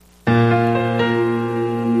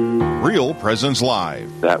Presence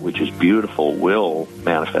Live. That which is beautiful will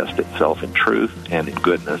manifest itself in truth and in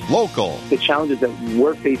goodness. Local. The challenges that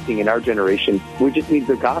we're facing in our generation, we just need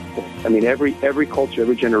the gospel. I mean, every culture,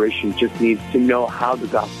 every generation just needs to know how the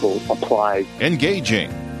gospel applies.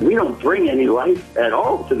 Engaging. We don't bring any life at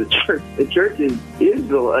all to the church. The church is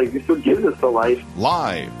the life. It's what gives us the life.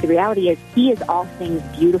 Live. The reality is He is all things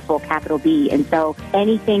beautiful, capital B. And so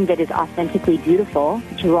anything that is authentically beautiful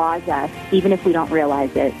draws us, even if we don't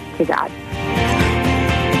realize it, to God.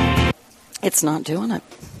 It's not doing it.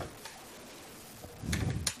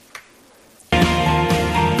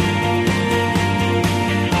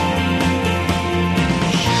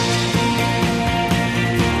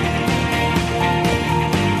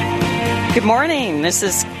 Good morning. This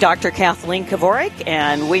is Dr. Kathleen Kavorik,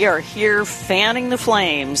 and we are here fanning the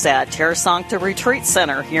flames at Terra Sancta Retreat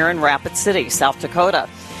Center here in Rapid City, South Dakota.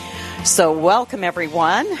 So welcome,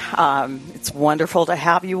 everyone. It's wonderful to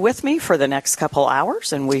have you with me for the next couple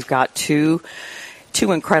hours, and we've got two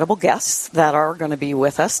incredible guests that are going to be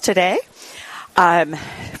with us today.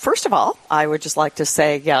 First of all, I would just like to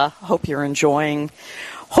say, hope you're enjoying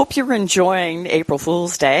April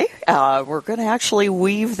Fool's Day. We're going to actually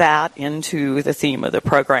weave that into the theme of the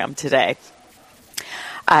program today.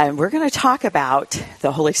 We're going to talk about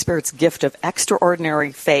the Holy Spirit's gift of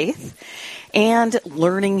extraordinary faith and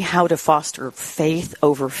learning how to foster faith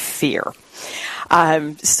over fear.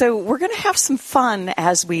 So we're going to have some fun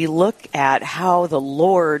as we look at how the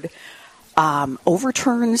Lord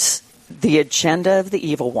overturns the agenda of the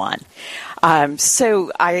evil one.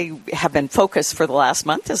 So I have been focused for the last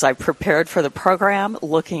month as I prepared for the program,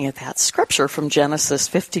 looking at that scripture from Genesis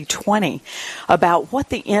 50:20 about what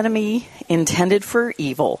the enemy intended for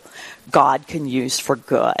evil, God can use for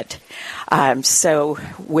good. So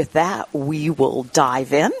with that, we will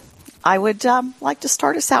dive in. I would like to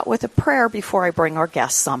start us out with a prayer before I bring our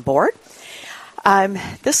guests on board.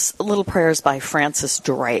 This little prayer is by Francis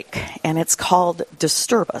Drake, and it's called,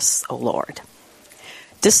 "Disturb us, O Lord."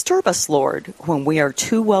 Disturb us, Lord, when we are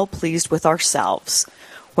too well pleased with ourselves,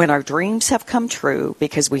 when our dreams have come true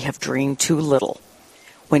because we have dreamed too little,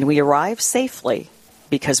 when we arrive safely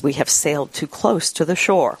because we have sailed too close to the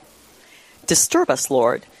shore. Disturb us,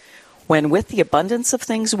 Lord, when with the abundance of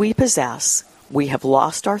things we possess, we have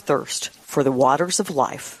lost our thirst for the waters of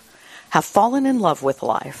life, have fallen in love with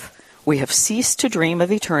life, we have ceased to dream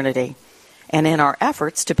of eternity, and in our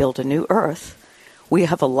efforts to build a new earth, we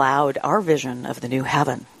have allowed our vision of the new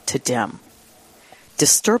heaven to dim.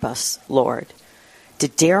 Disturb us, Lord, to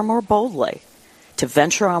dare more boldly, to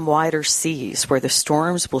venture on wider seas where the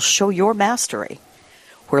storms will show your mastery,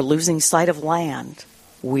 where losing sight of land,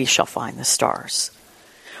 we shall find the stars.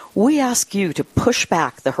 We ask you to push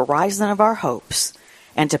back the horizon of our hopes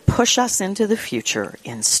and to push us into the future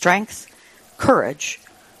in strength, courage,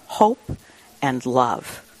 hope, and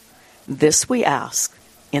love. This we ask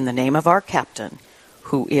in the name of our captain,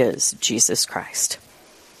 who is Jesus Christ.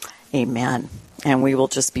 Amen. And we will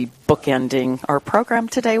just be bookending our program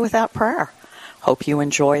today with that prayer. Hope you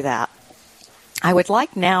enjoy that. I would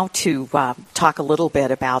like now to talk a little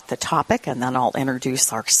bit about the topic, and then I'll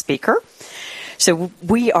introduce our speaker. So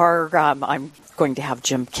I'm going to have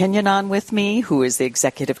Jim Kenyon on with me, who is the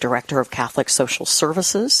Executive Director of Catholic Social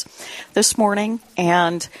Services this morning.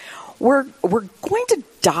 And we're going to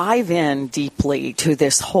dive in deeply to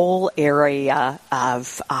this whole area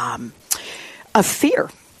of fear,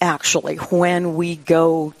 actually, when we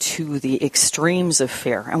go to the extremes of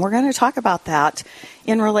fear. And we're going to talk about that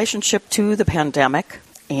in relationship to the pandemic.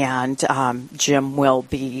 And Jim will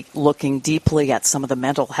be looking deeply at some of the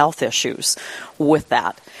mental health issues with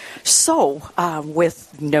that. So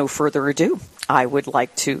with no further ado, I would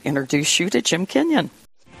like to introduce you to Jim Kenyon.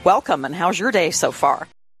 Welcome, and how's your day so far?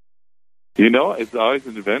 You know, it's always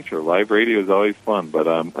an adventure. Live radio is always fun, but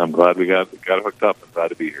I'm glad we got hooked up and glad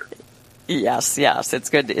to be here. Yes, it's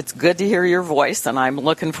good. It's good to hear your voice, and I'm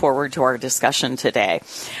looking forward to our discussion today.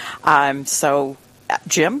 So,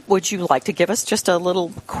 Jim, would you like to give us just a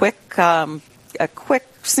little quick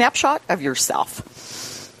snapshot of yourself?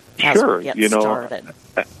 Sure. Started.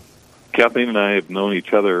 Kathleen and I have known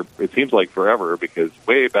each other, it seems like forever, because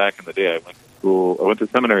way back in the day, I went to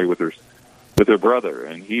seminary with her brother,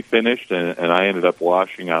 and he finished, and I ended up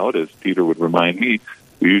washing out, as Peter would remind me.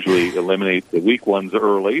 We usually eliminate the weak ones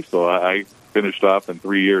early, so I finished off in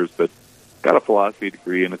 3 years, but got a philosophy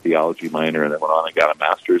degree and a theology minor, and then went on and got a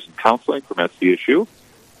master's in counseling from SDSU.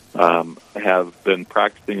 Have been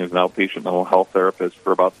practicing as an outpatient mental health therapist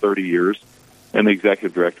for about 30 years, and the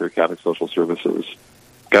executive director of Catholic Social Services.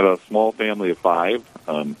 Got a small family of 5.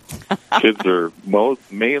 Kids are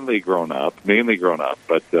mainly grown up,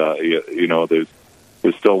 but there's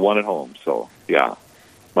there's still one at home. So, yeah.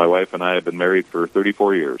 My wife and I have been married for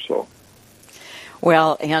 34 years, so.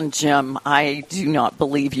 Well, and Jim, I do not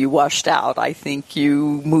believe you washed out. I think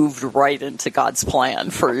you moved right into God's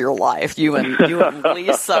plan for your life. You and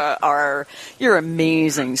Lisa you're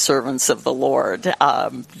amazing servants of the Lord,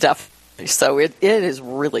 definitely. So it is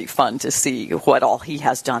really fun to see what all He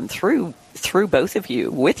has done through both of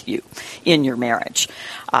you, with you, in your marriage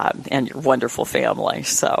and your wonderful family.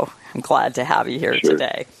 So I'm glad to have you here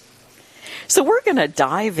today. So we're going to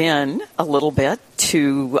dive in a little bit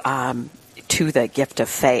to the gift of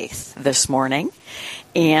faith this morning,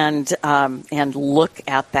 and look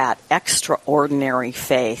at that extraordinary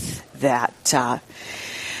faith that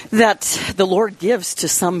the Lord gives to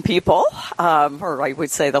some people, or I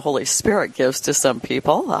would say the Holy Spirit gives to some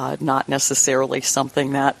people, not necessarily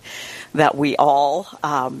something that we all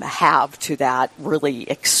have to that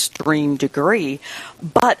really extreme degree,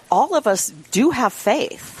 but all of us do have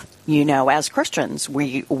faith. You know, as Christians,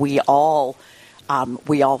 we all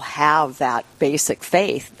have that basic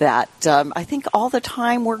faith that I think all the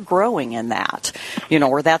time we're growing in that, you know,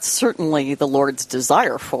 or that's certainly the Lord's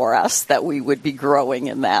desire for us, that we would be growing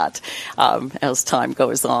in that as time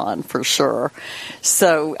goes on, for sure.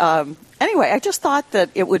 So anyway, I just thought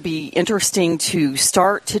that it would be interesting to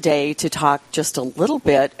start today to talk just a little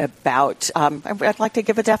bit about, I'd like to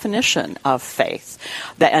give a definition of faith.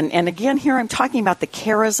 And again, here I'm talking about the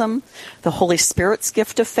charism, the Holy Spirit's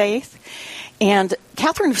gift of faith. And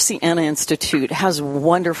Catherine of Siena Institute has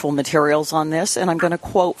wonderful materials on this, and I'm going to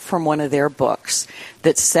quote from one of their books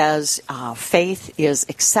that says, faith is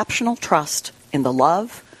exceptional trust in the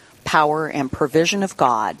love, power, and provision of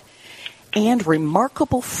God, and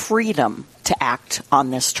remarkable freedom to act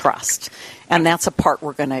on this trust. And that's a part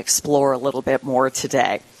we're going to explore a little bit more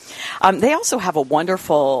today. They also have a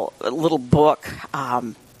wonderful little book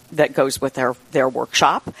that goes with their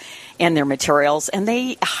workshop and their materials. And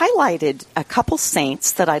they highlighted a couple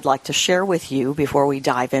saints that I'd like to share with you before we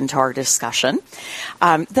dive into our discussion,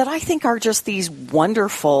 that I think are just these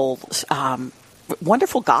wonderful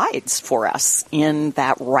guides for us in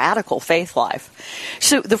that radical faith life.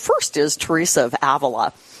 So the first is Teresa of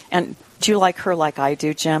Avila. And do you like her like I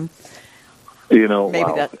do, Jim? You know,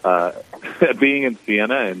 maybe wow. Being in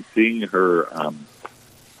Siena and seeing her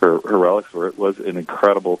relics was an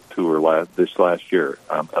incredible tour this last year.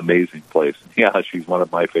 Amazing place. Yeah, she's one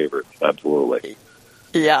of my favorites. Absolutely.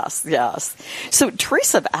 Yes. So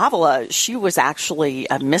Teresa of Avila, she was actually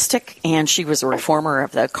a mystic, and she was a reformer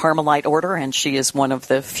of the Carmelite order, and she is one of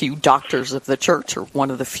the few doctors of the church, or one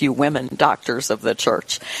of the few women doctors of the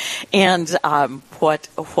church. And what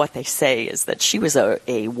they say is that she was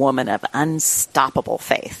a woman of unstoppable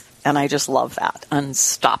faith. And I just love that,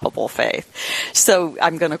 unstoppable faith. So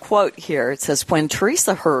I'm going to quote here. It says, when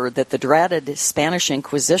Teresa heard that the dreaded Spanish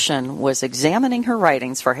Inquisition was examining her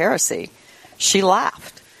writings for heresy, she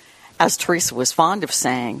laughed, as Teresa was fond of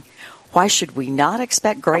saying, why should we not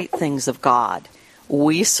expect great things of God?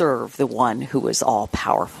 We serve the one who is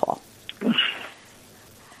all-powerful.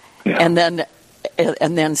 Yeah.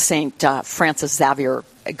 And then St. Francis Xavier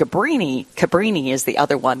Cabrini is the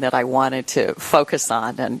other one that I wanted to focus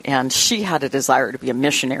on. And she had a desire to be a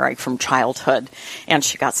missionary from childhood, and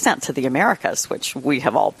she got sent to the Americas, which we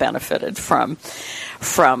have all benefited from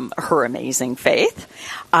her amazing faith.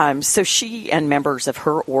 So she and members of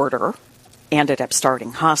her order ended up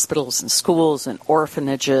starting hospitals and schools and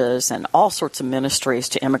orphanages and all sorts of ministries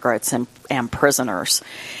to immigrants and prisoners.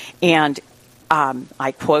 And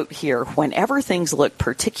I quote here, whenever things looked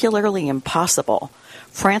particularly impossible,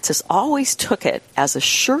 Francis always took it as a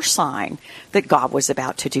sure sign that God was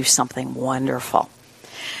about to do something wonderful.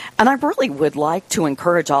 And I really would like to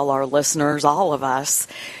encourage all our listeners, all of us,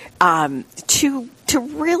 to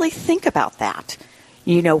really think about that.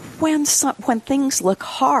 You know, when things look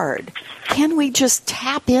hard, can we just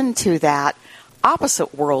tap into that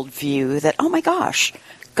opposite worldview that, oh my gosh,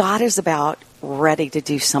 God is about ready to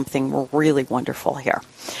do something really wonderful here.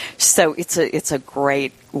 So it's a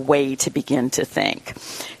great way to begin to think.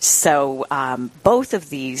 So both of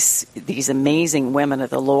these amazing women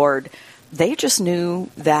of the Lord, they just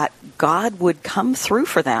knew that God would come through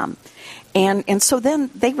for them. And so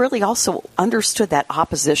then they really also understood that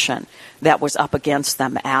opposition that was up against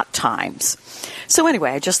them at times. So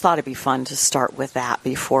anyway, I just thought it'd be fun to start with that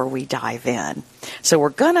before we dive in. So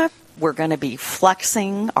we're going to be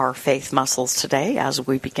flexing our faith muscles today as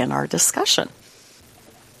we begin our discussion.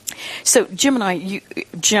 So Jim,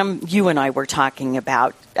 you and I were talking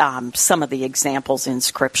about some of the examples in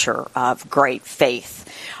Scripture of great faith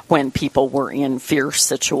when people were in fierce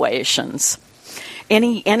situations.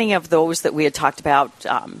 Any of those that we had talked about,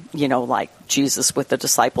 like Jesus with the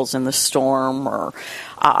disciples in the storm, or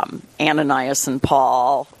Ananias and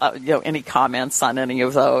Paul, any comments on any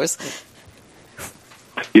of those?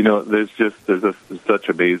 There's such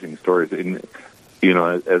amazing stories. And,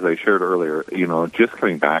 as I shared earlier, just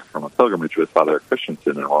coming back from a pilgrimage with Father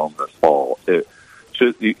Christensen in Rome this fall,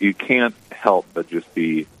 you can't help but just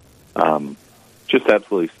be just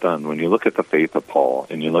absolutely stunned when you look at the faith of Paul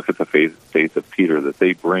and you look at the faith of Peter that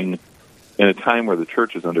they bring in a time where the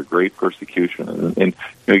church is under great persecution. And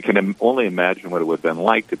you can only imagine what it would have been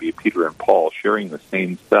like to be Peter and Paul sharing the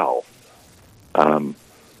same cell,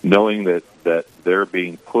 knowing that they're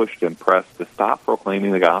being pushed and pressed to stop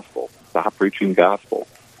proclaiming the gospel, stop preaching the gospel.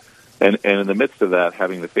 And in the midst of that,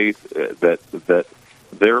 having the faith that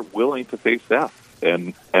they're willing to face death.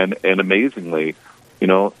 And amazingly,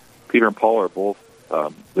 Peter and Paul are both,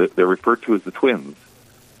 they're referred to as the twins.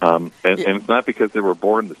 And it's not because they were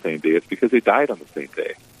born the same day, it's because they died on the same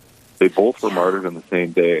day. They both were martyred on the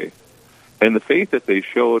same day. And the faith that they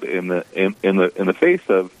showed in the face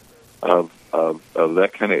of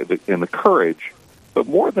that kind of, in the courage, but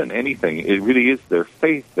more than anything, it really is their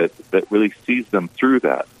faith that really sees them through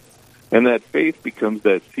that. And that faith becomes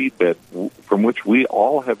that seedbed from which we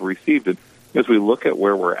all have received it. As we look at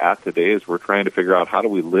where we're at today, as we're trying to figure out how do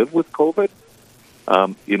we live with COVID,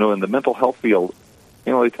 in the mental health field,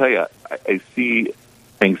 I tell you, I see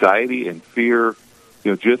anxiety and fear,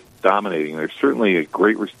 just dominating. There's certainly a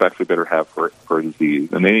great respect we better have for a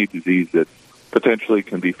disease, and any disease that potentially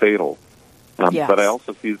can be fatal. Yes. But I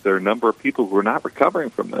also see that there are a number of people who are not recovering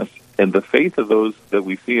from this, and the faith of those that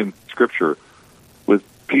we see in Scripture, with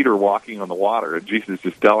Peter walking on the water, and Jesus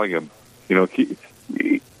just telling him,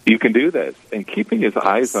 you can do this, and keeping his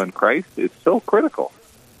eyes on Christ is so critical.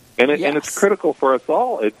 And it's critical for us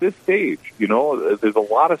all at this stage. There's a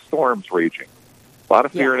lot of storms raging, a lot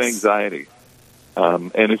of fear and anxiety.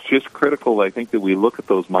 And it's just critical, I think, that we look at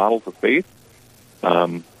those models of faith.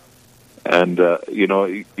 You're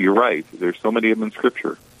right. There's so many of them in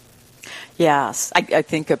Scripture. Yes. I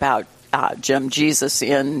think about Jim, Jesus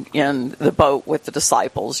in the boat with the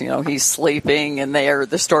disciples. He's sleeping, and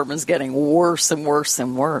the storm is getting worse and worse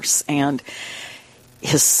and worse. And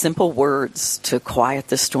his simple words to quiet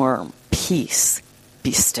the storm, peace,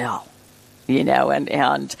 be still,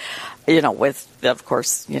 and with, of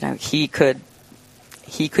course, he could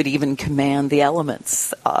even command the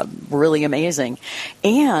elements, really amazing.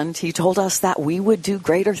 And he told us that we would do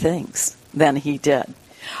greater things than he did,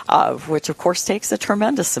 which of course takes a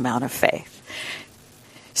tremendous amount of faith.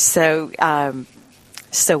 So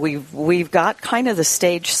we've got kind of the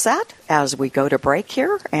stage set as we go to break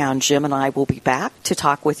here, and Jim and I will be back to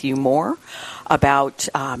talk with you more about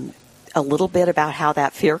a little bit about how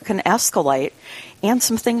that fear can escalate and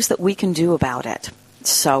some things that we can do about it.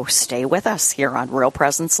 So stay with us here on Real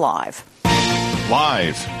Presence Live.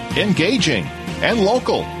 Live, engaging, and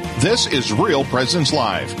local. This is Real Presence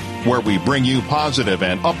Live, where we bring you positive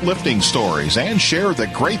and uplifting stories and share the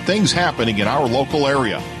great things happening in our local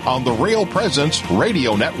area on the Real Presence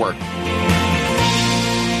Radio Network.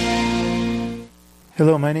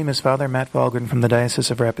 Hello, my name is Father Matt Valgren from the Diocese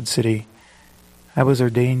of Rapid City. I was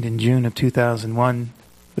ordained in June of 2001,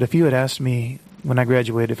 but if you had asked me when I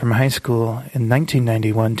graduated from high school in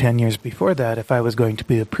 1991, 10 years before that, if I was going to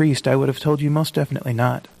be a priest, I would have told you most definitely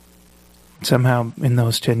not. Somehow in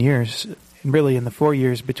those 10 years, and really in the 4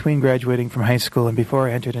 years between graduating from high school and before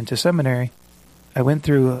I entered into seminary, I went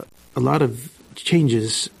through a lot of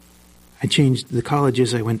changes. I changed the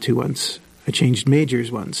colleges I went to once. I changed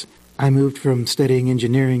majors once. I moved from studying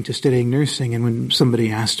engineering to studying nursing, and when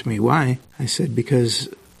somebody asked me why, I said because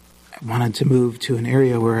I wanted to move to an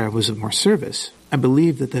area where I was of more service. I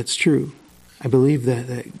believe that that's true. I believe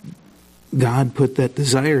that God put that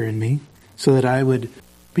desire in me so that I would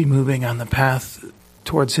be moving on the path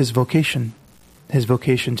towards his vocation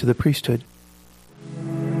to the priesthood.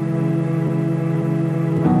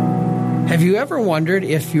 Have you ever wondered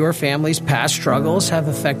if your family's past struggles have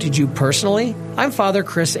affected you personally? I'm Father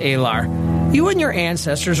Chris Alar. You and your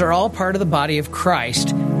ancestors are all part of the body of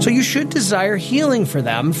Christ, so you should desire healing for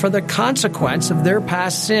them for the consequence of their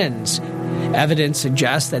past sins. Evidence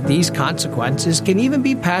suggests that these consequences can even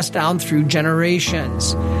be passed down through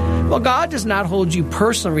generations. While God does not hold you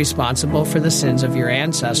personally responsible for the sins of your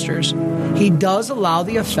ancestors, he does allow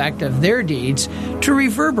the effect of their deeds to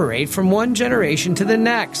reverberate from one generation to the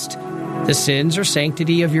next. The sins or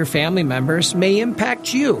sanctity of your family members may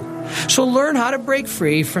impact you, so learn how to break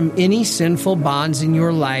free from any sinful bonds in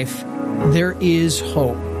your life. There is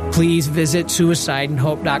hope. Please visit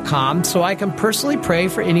suicideandhope.com so I can personally pray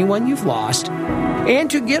for anyone you've lost. and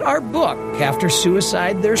to get our book, After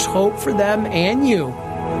Suicide, There's Hope for Them and You,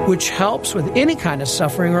 which helps with any kind of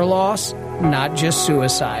suffering or loss, not just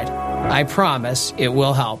suicide. I promise it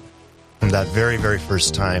will help. That very, very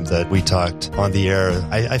first time that we talked on the air,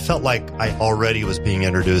 I felt like I already was being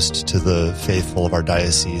introduced to the faithful of our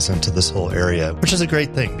diocese and to this whole area, which is a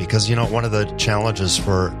great thing because, one of the challenges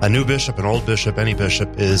for a new bishop, an old bishop, any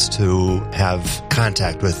bishop is to have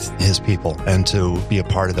contact with his people and to be a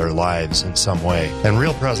part of their lives in some way. And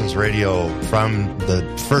Real Presence Radio from the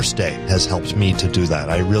first day has helped me to do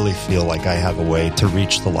that. I really feel like I have a way to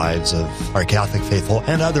reach the lives of our Catholic faithful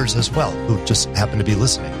and others as well who just happen to be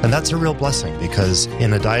listening. And that's a real blessing because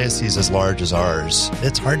in a diocese as large as ours,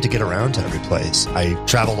 it's hard to get around to every place. I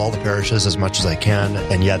traveled all the parishes as much as I can,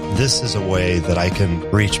 and yet this is a way that I can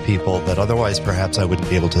reach people that otherwise perhaps I wouldn't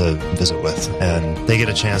be able to visit with. And they get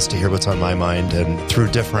a chance to hear what's on my mind, and through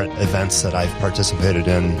different events that I've participated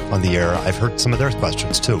in on the air, I've heard some of their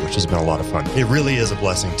questions too, which has been a lot of fun. It really is a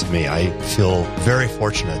blessing to me. I feel very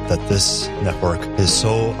fortunate that this network is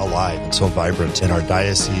so alive and so vibrant in our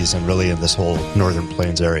diocese and really in this whole Northern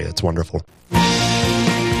Plains area. It's wonderful.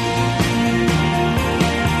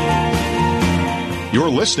 You're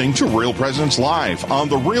listening to Real Presence Live on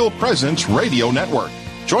the Real Presence Radio Network.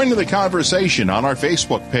 Join in the conversation on our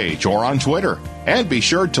Facebook page or on Twitter. And be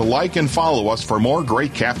sure to like and follow us for more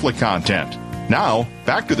great Catholic content. Now,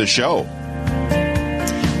 back to the show.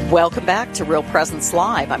 Welcome back to Real Presence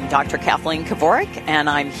Live. I'm Dr. Kathleen Kavorik, and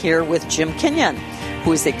I'm here with Jim Kenyon,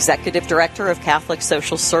 who is the Executive Director of Catholic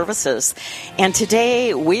Social Services. And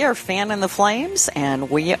today we are fanning the flames, and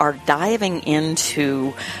we are diving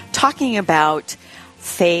into talking about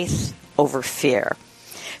faith over fear.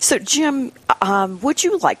 So, Jim, would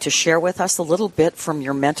you like to share with us a little bit from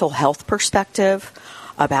your mental health perspective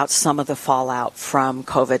about some of the fallout from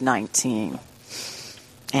COVID-19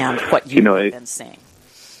 and what you've been seeing?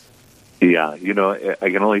 Yeah, I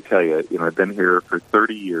can only tell you, I've been here for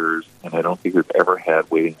 30 years, and I don't think we've ever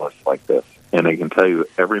had waiting lists like this. And I can tell you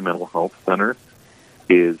every mental health center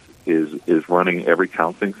is running, every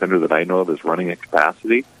counseling center that I know of is running at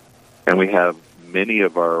capacity. And we have many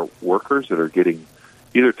of our workers that are getting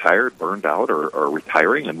either tired, burned out, or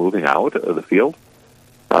retiring and moving out of the field.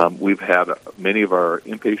 We've had many of our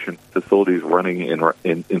inpatient facilities running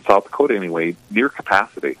in South Dakota anyway, near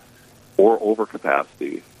capacity or over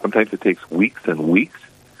capacity. Sometimes it takes weeks and weeks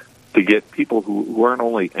to get people who aren't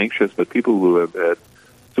only anxious, but people who have had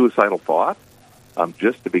suicidal thoughts,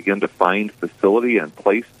 just to begin to find facility and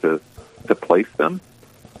place to place them.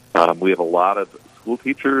 We have a lot of school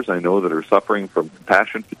teachers I know that are suffering from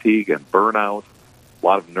compassion fatigue and burnout, a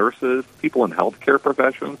lot of nurses, people in healthcare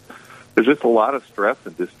professions. There's just a lot of stress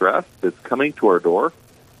and distress that's coming to our door.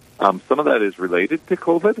 Some of that is related to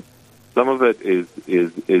COVID. Some of it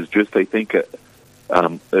is just, I think,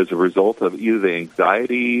 as a result of either the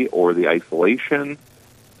anxiety or the isolation.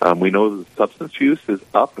 We know that substance use is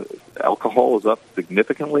up. Alcohol is up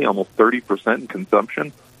significantly, almost 30% in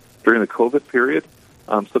consumption during the COVID period.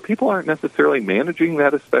 So people aren't necessarily managing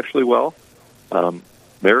that especially well.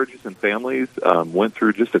 Marriages and families went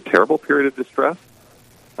through just a terrible period of distress.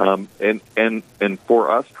 And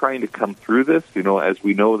for us trying to come through this, as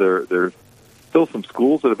we know, there's still some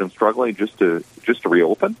schools that have been struggling just to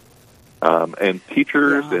reopen, and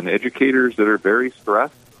teachers and educators that are very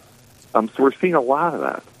stressed. So we're seeing a lot of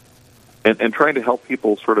that, and trying to help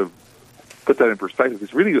people sort of put that in perspective.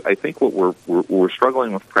 Because really, I think what we're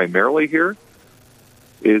struggling with primarily here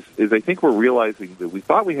is I think we're realizing that we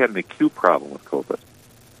thought we had an acute problem with COVID,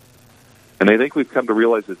 and I think we've come to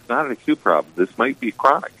realize it's not an acute problem. This might be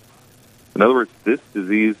chronic. In other words, this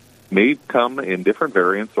disease may come in different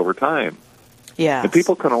variants over time. Yes. And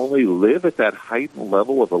people can only live at that heightened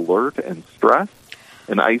level of alert and stress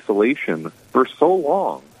and isolation for so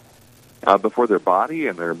long before their body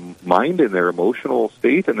and their mind and their emotional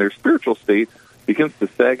state and their spiritual state begins to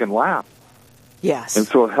sag and lapse. Yes. And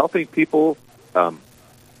so helping people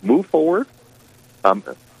move forward. I'm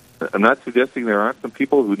not suggesting there aren't some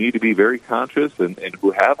people who need to be very conscious and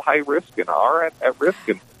who have high risk and are at risk.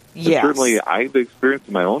 And certainly I've experienced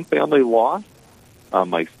in my own family loss.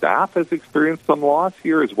 My staff has experienced some loss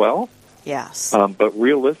here as well. Yes. But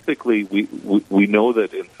realistically, we know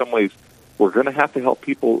that in some ways we're going to have to help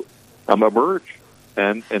people emerge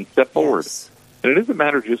and step forward. Yes. And it isn't a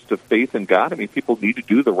matter just of faith in God. I mean, people need to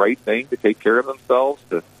do the right thing to take care of themselves,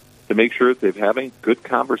 to make sure that they're having good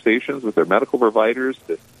conversations with their medical providers,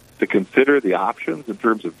 to consider the options in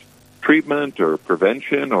terms of treatment or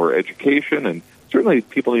prevention or education. And certainly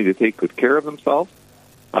people need to take good care of themselves.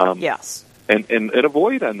 Yes. And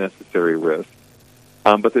avoid unnecessary risk.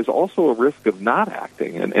 But there's also a risk of not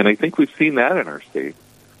acting, and I think we've seen that in our state.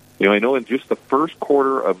 I know in just the first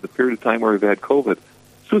quarter of the period of time where we've had COVID,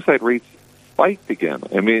 suicide rates spiked again.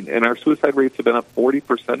 And our suicide rates have been up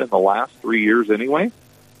 40% in the last 3 years anyway.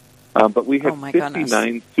 But we had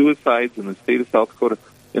 59 suicides in the state of South Dakota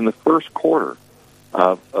in the first quarter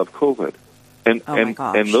of COVID.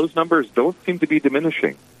 And those numbers don't seem to be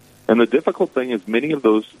diminishing. And the difficult thing is many of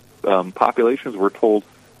those populations, we're told,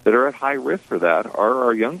 that are at high risk for that are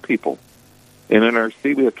our young people. And in our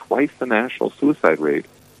state, we have twice the national suicide rate.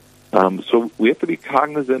 So we have to be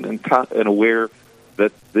cognizant and aware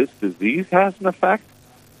that this disease has an effect.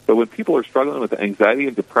 But when people are struggling with anxiety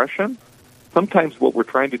and depression, sometimes what we're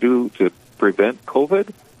trying to do to prevent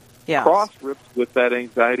COVID cross-rips with that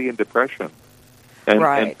anxiety and depression.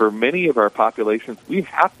 And for many of our populations, we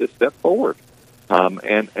have to step forward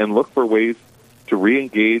and look for ways to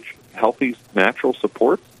re-engage healthy, natural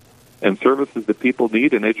supports and services that people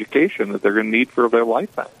need and education that they're going to need for their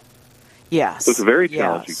lifetime. Yes. So it's a very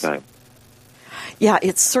challenging time. Yeah,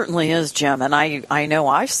 it certainly is, Jim. And I know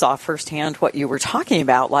I saw firsthand what you were talking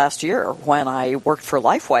about last year when I worked for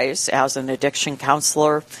Lifeways as an addiction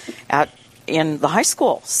counselor in the high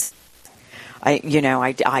schools.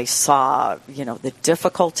 I saw, the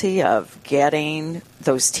difficulty of getting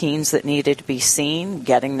those teens that needed to be seen,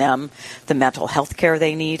 getting them the mental health care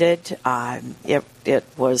they needed. It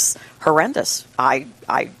was horrendous. I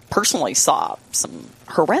personally saw some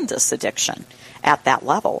horrendous addiction at that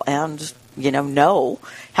level. And,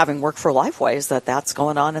 having worked for Lifeways, that's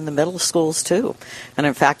going on in the middle schools too. And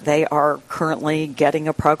in fact, they are currently getting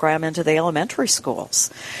a program into the elementary schools.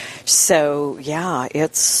 So, yeah,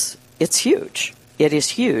 it's huge. It is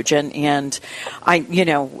huge, and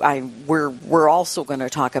we're also going to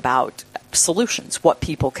talk about solutions, what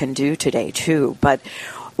people can do today too. But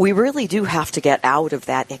we really do have to get out of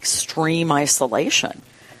that extreme isolation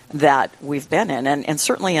that we've been in, and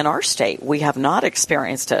certainly in our state, we have not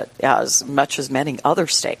experienced it as much as many other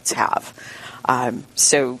states have. And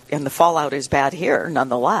the fallout is bad here,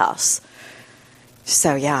 nonetheless.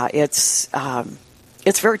 So yeah, it's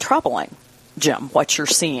very troubling, Jim, what you're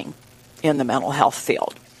seeing in the mental health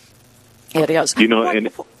field. It is. And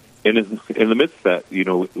in the midst of that,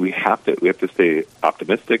 we have to stay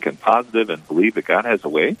optimistic and positive and believe that God has a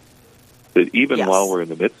way. That even while we're in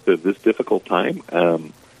the midst of this difficult time,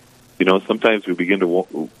 sometimes we begin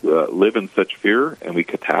to live in such fear and we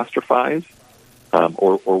catastrophize,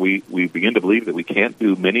 or we begin to believe that we can't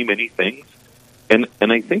do many, many things. And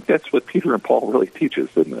I think that's what Peter and Paul really teach us,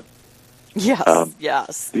 isn't it? Yes,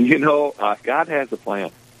 yes. God has a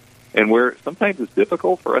plan. And where sometimes it's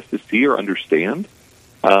difficult for us to see or understand,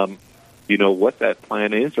 what that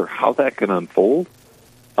plan is or how that can unfold,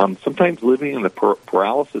 sometimes living in the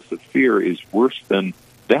paralysis of fear is worse than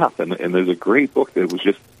death. And there's a great book that was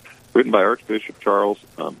just written by Archbishop Charles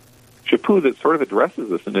Chaput that sort of addresses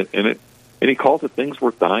this, and he calls it things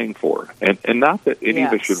worth dying for. And not that any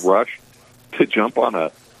of us should rush to jump on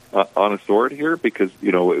a sword here, because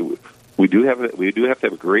we do have to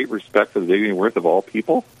have a great respect for the dignity and worth of all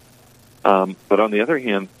people. But on the other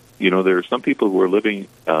hand, there are some people who are living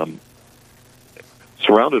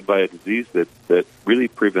surrounded by a disease that really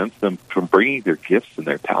prevents them from bringing their gifts and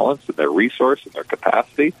their talents and their resource and their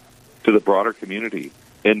capacity to the broader community.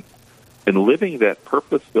 And living that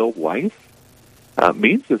purpose-filled life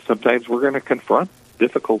means that sometimes we're going to confront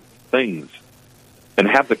difficult things and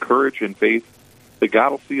have the courage and faith that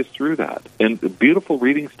God will see us through that. And the beautiful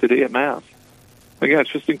readings today at Mass. Again,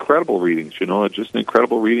 it's just incredible readings, just an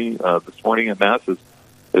incredible reading this morning at Mass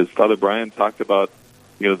as Father Brian talked about,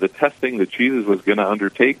 the testing that Jesus was going to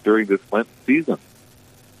undertake during this Lenten season.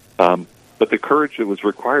 But the courage that was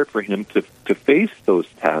required for him to face those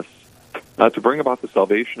tests, to bring about the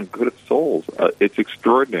salvation and good of souls, it's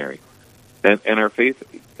extraordinary. And our faith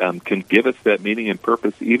can give us that meaning and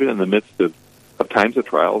purpose even in the midst of times of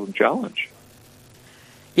trials and challenge.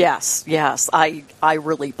 Yes, I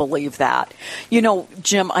really believe that.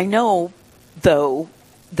 Jim, I know, though,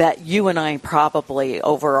 that you and I probably,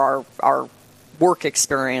 over our work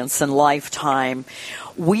experience and lifetime,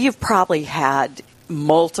 we have probably had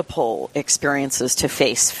multiple experiences to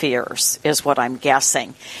face fears, is what I'm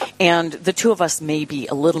guessing. And the two of us may be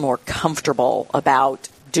a little more comfortable about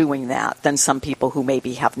doing that than some people who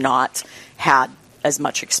maybe have not had as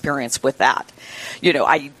much experience with that.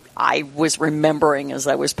 I was remembering as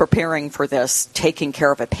I was preparing for this, taking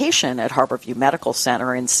care of a patient at Harborview Medical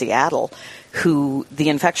Center in Seattle who the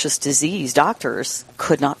infectious disease doctors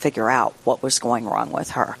could not figure out what was going wrong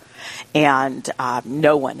with her. And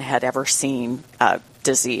no one had ever seen a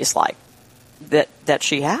disease like that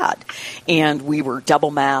she had. And we were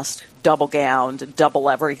double masked, double gowned, double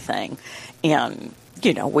everything. And,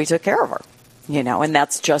 we took care of her. And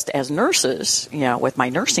that's just as nurses, with my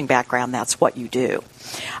nursing background, that's what you do.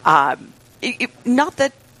 Not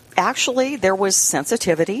that actually there was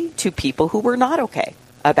sensitivity to people who were not okay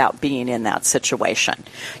about being in that situation.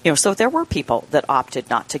 So there were people that opted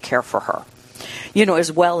not to care for her.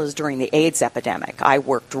 As well as during the AIDS epidemic. I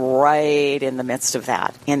worked right in the midst of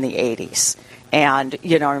that in the 80s. And,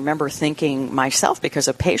 I remember thinking myself, because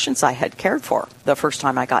of patients I had cared for the first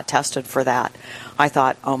time I got tested for that, I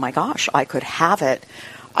thought, oh my gosh, I could have it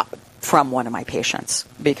from one of my patients,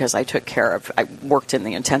 because I worked in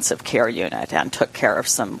the intensive care unit and took care of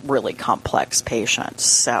some really complex patients.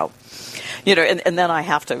 So, and then I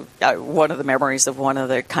have to, one of the memories of one of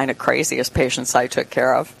the kind of craziest patients I took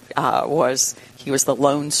care of was he was the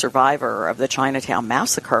lone survivor of the Chinatown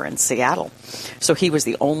massacre in Seattle. So he was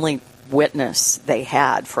the only witness they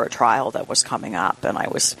had for a trial that was coming up, and I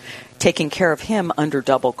was taking care of him under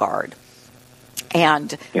double guard.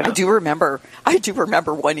 And yeah. I do remember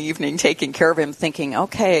one evening taking care of him, thinking,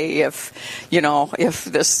 okay, if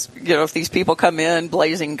these people come in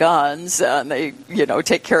blazing guns and they,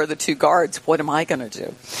 take care of the two guards, what am I going to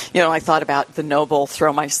do? I thought about the noble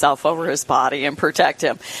throw myself over his body and protect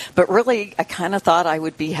him, but really, I kind of thought I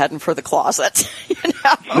would be heading for the closet,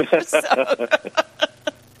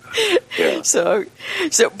 So.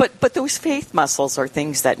 Yeah. But those faith muscles are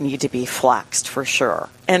things that need to be flexed for sure.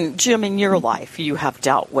 And Jim, in your life, you have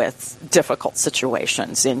dealt with difficult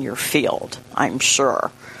situations in your field, I'm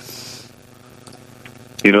sure.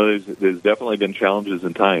 There's definitely been challenges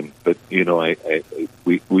in time, but you and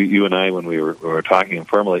I, when we were talking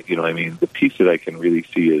informally, the piece that I can really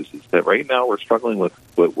see is that right now we're struggling with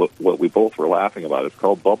what we both were laughing about. It's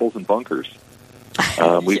called bubbles and bunkers.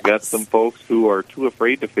 We've got some folks who are too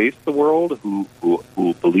afraid to face the world, who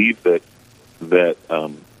believe that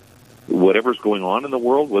whatever's going on in the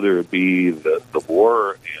world, whether it be the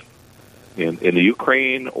war in the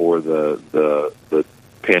Ukraine or the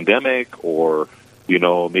pandemic, or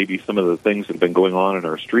maybe some of the things that have been going on in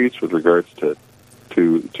our streets with regards to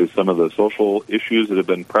some of the social issues that have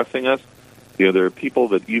been pressing us, there are people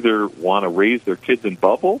that either want to raise their kids in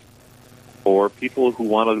bubbles, or people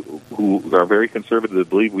who are very conservative that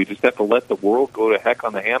believe we just have to let the world go to heck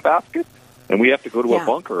on the handbasket, and we have to go to a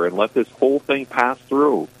bunker and let this whole thing pass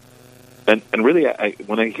through. And really,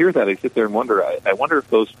 when I hear that, I sit there and wonder. I wonder if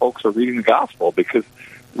those folks are reading the gospel, because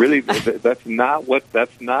really, that's not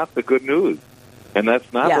the good news, and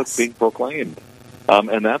that's not what's being proclaimed,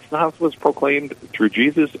 and that's not what's proclaimed through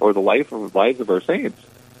Jesus or the lives of our saints.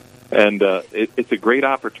 And it's a great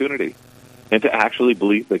opportunity. And to actually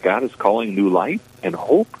believe that God is calling new life and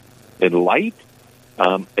hope and light,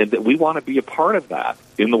 and that we want to be a part of that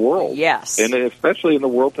in the world. Yes. And especially in the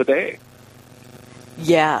world today.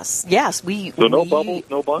 Yes. So no bubbles,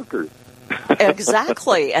 no bunkers.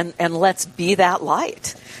 Exactly. And let's be that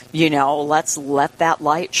light. Let's let that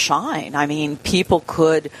light shine. I mean, people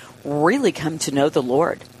could really come to know the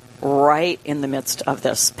Lord right in the midst of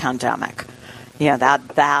this pandemic.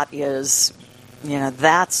 That is...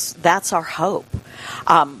 that's our hope.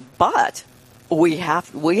 But we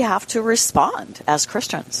have to respond as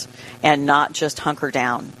Christians and not just hunker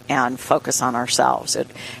down and focus on ourselves. It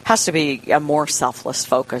has to be a more selfless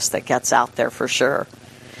focus that gets out there for sure.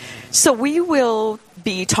 So we will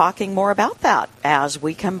be talking more about that as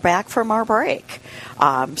we come back from our break.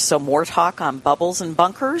 So more talk on bubbles and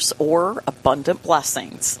bunkers or abundant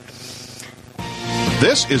blessings.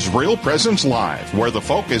 This is Real Presence Live, where the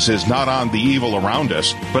focus is not on the evil around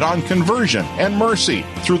us, but on conversion and mercy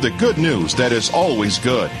through the good news that is always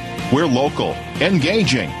good. We're local,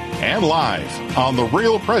 engaging, and live on the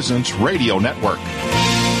Real Presence Radio Network.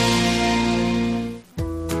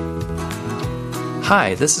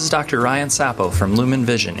 Hi, this is Dr. Ryan Sappo from Lumen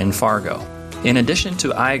Vision in Fargo. In addition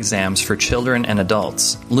to eye exams for children and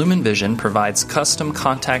adults, Lumen Vision provides custom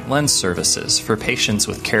contact lens services for patients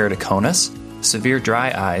with keratoconus, severe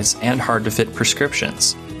dry eyes, and hard-to-fit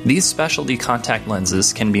prescriptions. These specialty contact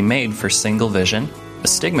lenses can be made for single vision,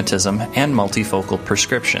 astigmatism, and multifocal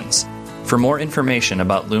prescriptions. For more information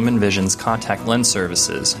about Lumen Vision's contact lens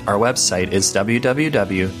services, our website is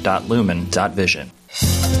www.lumen.vision.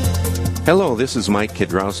 Hello, this is Mike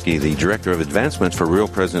Kidrowski, the Director of Advancements for Real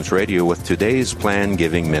Presence Radio with today's Plan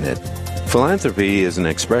Giving Minute. Philanthropy is an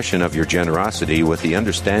expression of your generosity with the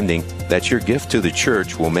understanding that your gift to the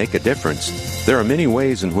church will make a difference. There are many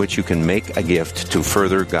ways in which you can make a gift to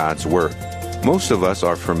further God's work. Most of us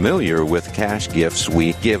are familiar with cash gifts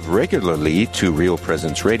we give regularly to Real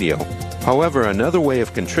Presence Radio. However, another way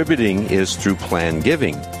of contributing is through plan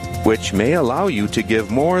giving, which may allow you to give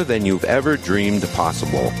more than you've ever dreamed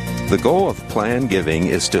possible. The goal of Plan Giving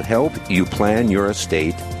is to help you plan your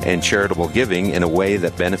estate and charitable giving in a way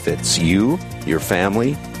that benefits you, your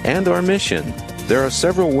family, and our mission. There are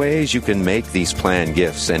several ways you can make these planned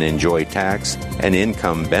gifts and enjoy tax and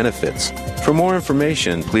income benefits. For more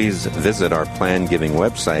information, please visit our Plan Giving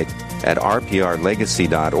website at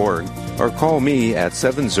rprlegacy.org or call me at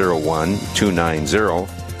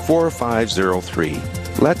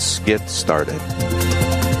 701-290-4503. Let's get started.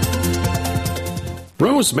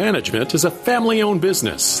 Rose Management is a family-owned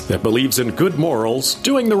business that believes in good morals,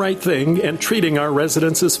 doing the right thing, and treating our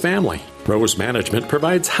residents as family. Rose Management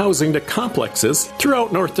provides housing to complexes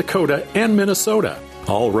throughout North Dakota and Minnesota.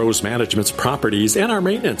 All Rose Management's properties and our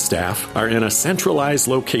maintenance staff are in a centralized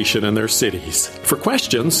location in their cities. For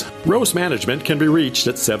questions, Rose Management can be reached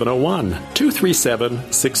at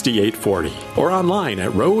 701-237-6840 or online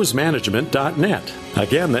at rosemanagement.net.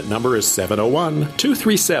 Again, that number is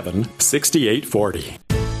 701-237-6840.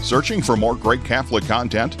 Searching for more great Catholic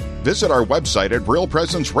content? Visit our website at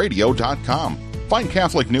realpresenceradio.com. Find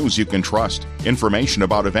Catholic news you can trust, information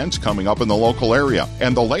about events coming up in the local area,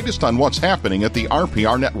 and the latest on what's happening at the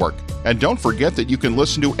RPR network. And don't forget that you can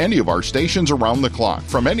listen to any of our stations around the clock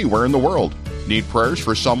from anywhere in the world. Need prayers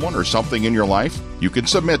for someone or something in your life? You can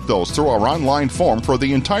submit those through our online form for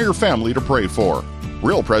the entire family to pray for.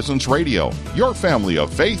 Real Presence Radio, your family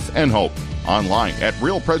of faith and hope. Online at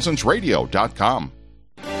realpresenceradio.com.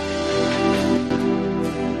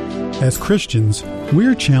 As Christians, we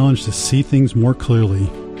are challenged to see things more clearly,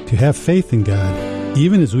 to have faith in God,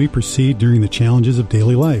 even as we proceed during the challenges of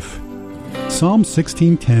daily life. Psalm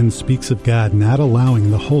 16:10 speaks of God not allowing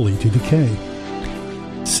the holy to decay.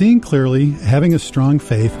 Seeing clearly, having a strong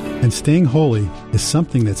faith, and staying holy is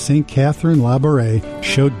something that St. Catherine Labouré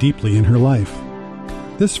showed deeply in her life.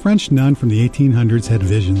 This French nun from the 1800s had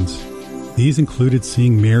visions. These included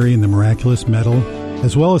seeing Mary in the miraculous medal,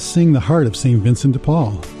 as well as seeing the heart of St. Vincent de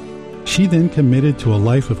Paul. She then committed to a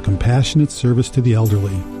life of compassionate service to the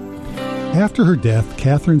elderly. After her death,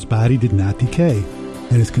 Catherine's body did not decay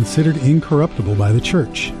and is considered incorruptible by the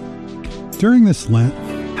Church. During this Lent,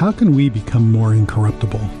 how can we become more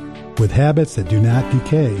incorruptible? With habits that do not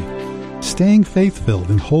decay, staying faith-filled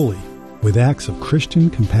and holy, with acts of Christian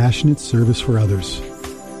compassionate service for others.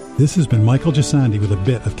 This has been Michael Gisandi with a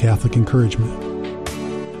bit of Catholic encouragement.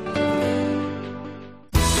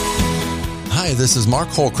 Hi, this is Mark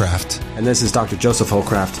Holcraft. And this is Dr. Joseph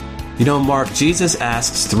Holcraft. You know, Mark, Jesus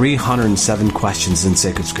asks 307 questions in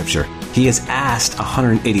sacred scripture. He has asked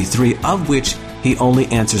 183, of which he only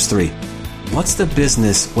answers 3. What's the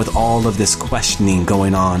business with all of this questioning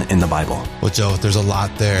going on in the Bible? Well, Joe, there's a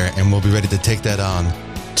lot there, and we'll be ready to take that on.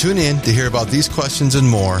 Tune in to hear about these questions and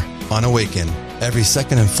more on Awaken, every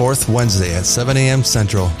second and fourth Wednesday at 7 a.m.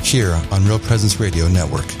 Central, here on Real Presence Radio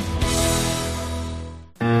Network.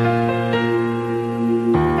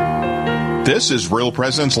 This is Real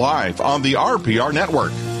Presence Live on the RPR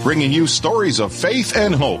Network, bringing you stories of faith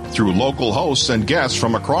and hope through local hosts and guests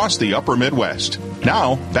from across the upper Midwest.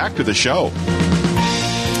 Now, back to the show.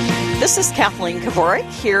 This is Kathleen Kavorik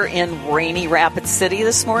here in rainy Rapid City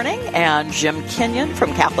this morning, and Jim Kenyon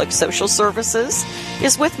from Catholic Social Services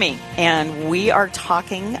is with me, and we are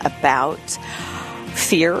talking about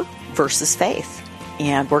fear versus faith.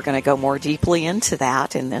 And we're going to go more deeply into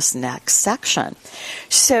that in this next section.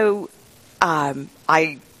 So,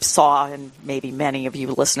 I saw, and maybe many of you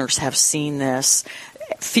listeners have seen this,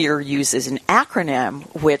 FEAR uses an acronym,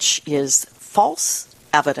 which is false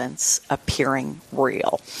evidence appearing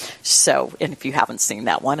real. So, and if you haven't seen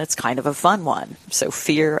that one, it's kind of a fun one. So,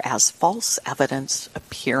 FEAR as false evidence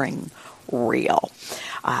appearing real.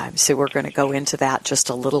 So we're going to go into that just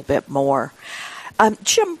a little bit more.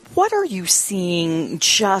 Jim, what are you seeing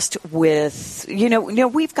just with, you know,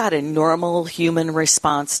 we've got a normal human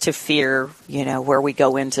response to fear, where we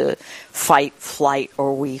go into fight, flight,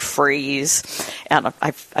 or we freeze. And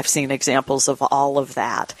I've seen examples of all of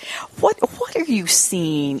that. What are you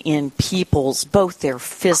seeing in people's, both their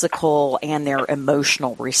physical and their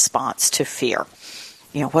emotional response to fear?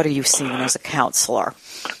 What are you seeing as a counselor?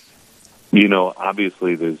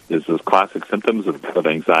 Obviously there's those classic symptoms of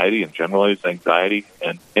anxiety and generalized anxiety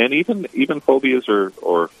and even phobias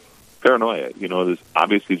or paranoia. There's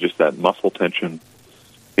obviously just that muscle tension,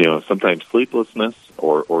 sometimes sleeplessness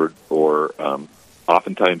or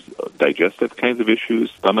oftentimes digestive kinds of issues,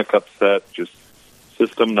 stomach upset, just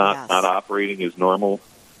system not operating as normal.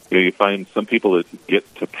 You find some people that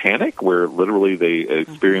get to panic where literally they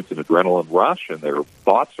experience an adrenaline rush and their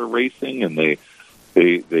thoughts are racing and they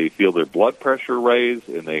feel their blood pressure rise,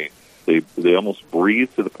 and they almost breathe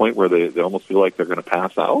to the point where they almost feel like they're going to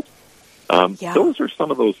pass out. Those are some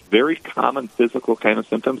of those very common physical kind of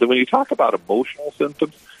symptoms. And when you talk about emotional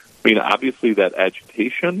symptoms, I mean, obviously that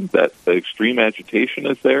agitation, that extreme agitation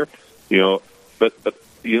is there, but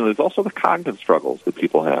there's also the cognitive struggles that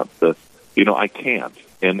people have. I can't.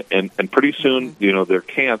 And pretty soon, their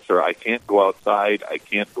can'ts are, I can't go outside, I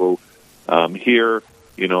can't go here,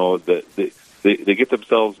 they get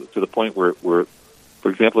themselves to the point where for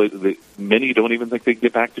example, many don't even think they can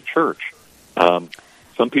get back to church.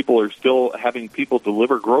 Some people are still having people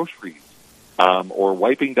deliver groceries, or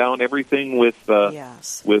wiping down everything with. So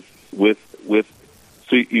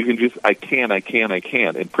you can just, I can,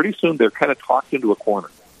 and pretty soon they're kind of talked into a corner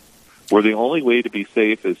where the only way to be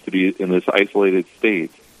safe is to be in this isolated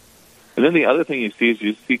state. And then the other thing you see is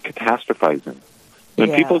you see catastrophizing.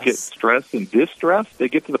 When people get stressed and distressed, they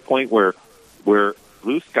get to the point where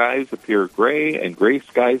blue skies appear gray and gray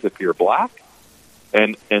skies appear black,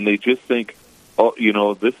 and they just think,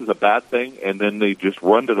 this is a bad thing, and then they just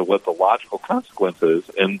run to what the logical consequence is,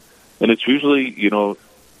 and it's usually,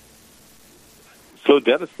 so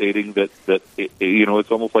devastating that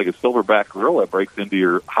it's almost like a silverback gorilla breaks into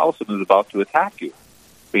your house and is about to attack you.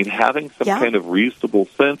 I mean, having some kind of reasonable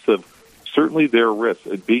sense of certainly their risks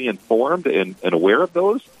and being informed and aware of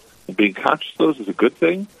those and being conscious of those is a good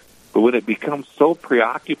thing. But when it becomes so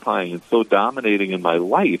preoccupying and so dominating in my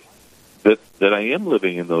life that I am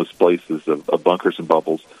living in those places of bunkers and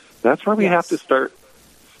bubbles, that's where we have to start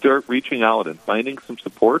reaching out and finding some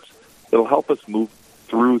supports that will help us move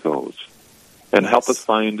through those and help us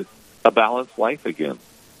find a balanced life again.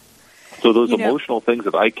 So those emotional things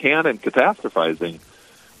of I can and catastrophizing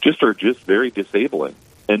are just very disabling.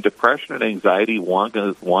 And depression and anxiety want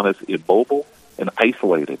us immobile and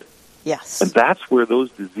isolated. Yes. And that's where those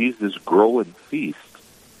diseases grow and feast.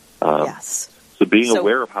 So being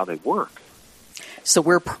aware of how they work. So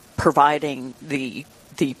we're providing the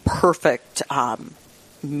perfect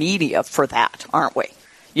media for that, aren't we?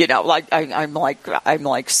 I'm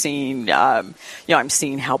like seeing, I'm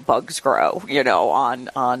seeing how bugs grow,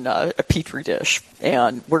 on a petri dish,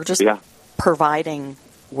 and we're just providing.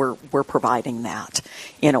 We're providing that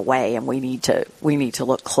in a way, and we need to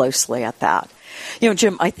look closely at that.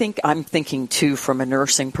 Jim, I think I'm thinking too from a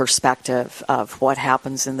nursing perspective of what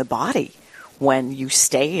happens in the body when you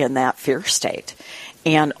stay in that fear state,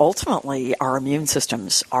 and ultimately our immune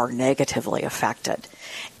systems are negatively affected,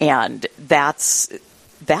 and that's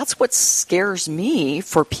what scares me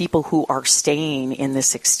for people who are staying in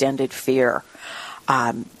this extended fear.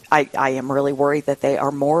 I am really worried that they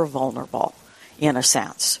are more vulnerable, in a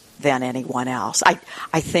sense, than anyone else.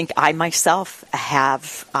 I think I myself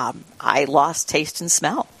have, I lost taste and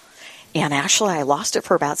smell. And actually I lost it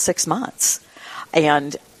for about 6 months.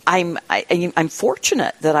 And I'm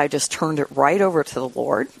fortunate that I just turned it right over to the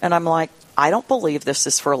Lord. And I'm like, I don't believe this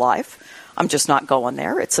is for life. I'm just not going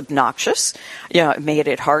there. It's obnoxious. It made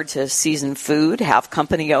it hard to season food, have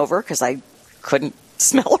company over, because I couldn't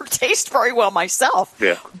smell or taste very well myself.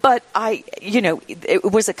 Yeah. But it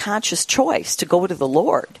was a conscious choice to go to the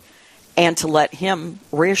Lord and to let Him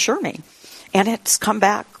reassure me. And it's come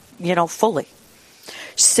back, fully.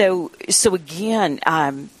 So again,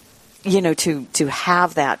 to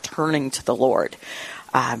have that turning to the Lord,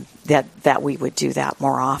 that we would do that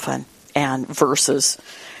more often, and versus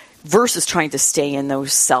trying to stay in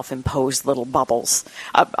those self-imposed little bubbles.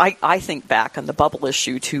 I think back on the bubble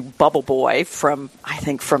issue to Bubble Boy from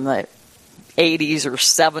the 80s or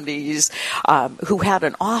 70s, who had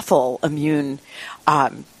an awful immune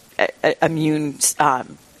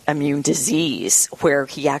disease where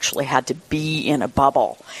he actually had to be in a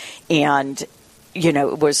bubble. And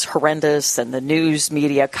it was horrendous, and the news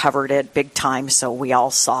media covered it big time, so we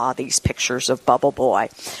all saw these pictures of Bubble Boy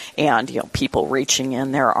and, people reaching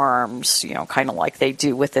in their arms, kind of like they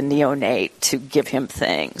do with a neonate to give him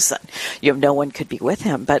things. And, no one could be with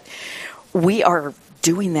him. But we are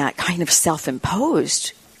doing that kind of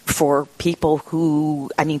self-imposed for people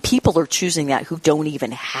people are choosing that who don't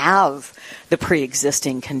even have the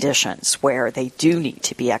pre-existing conditions where they do need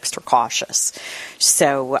to be extra cautious.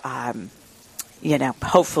 So,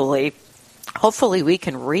 hopefully we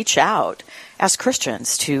can reach out as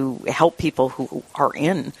Christians to help people who are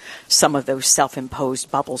in some of those self-imposed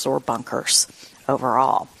bubbles or bunkers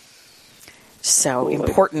overall. So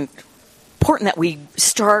important that we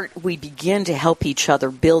begin to help each other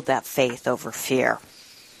build that faith over fear,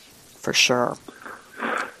 for sure.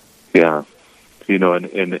 Yeah. And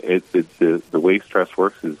the way stress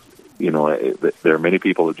works is, there are many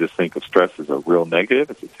people that just think of stress as a real negative.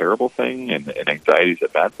 It's a terrible thing, and anxiety is a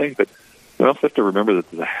bad thing. But we also have to remember that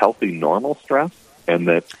there's a healthy, normal stress, and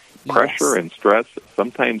that pressure and stress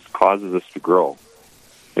sometimes causes us to grow.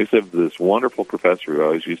 I used to have this wonderful professor who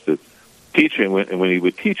always used to teach, and when he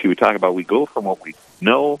would teach, he would talk about we go from what we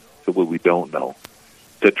know to what we don't know.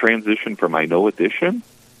 The transition from I know addition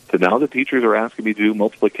to now the teachers are asking me to do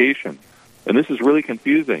multiplication. And this is really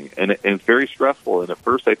confusing, and it's very stressful. And at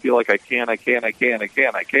first I feel like I can't. And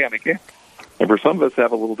for some of us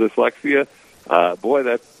have a little dyslexia, boy,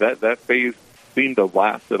 that phase seemed to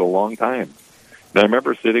last a long time. And I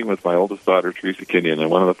remember sitting with my oldest daughter, Teresa Kenyon, and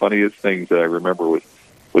one of the funniest things that I remember was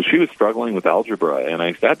she was struggling with algebra, and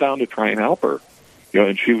I sat down to try and help her.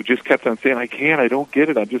 And she just kept on saying, I don't get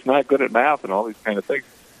it, I'm just not good at math, and all these kind of things.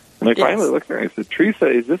 And I finally looked at her and I said, Teresa,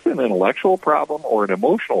 is this an intellectual problem or an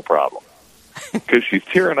emotional problem? Because she's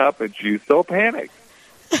tearing up and she's so panicked.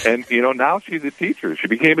 And, now she's a teacher. She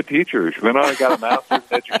became a teacher. She went on and got a master's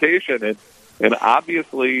in education. And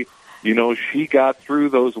obviously, she got through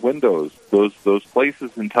those windows, those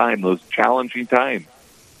places in time, those challenging times.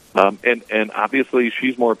 And obviously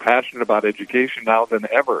she's more passionate about education now than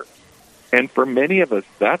ever. And for many of us,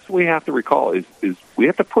 that's what we have to recall is we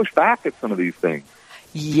have to push back at some of these things.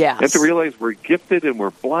 Yes. We have to realize we're gifted and we're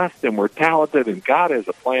blessed and we're talented, and God has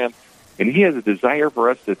a plan, and He has a desire for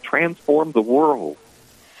us to transform the world,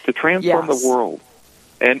 the world.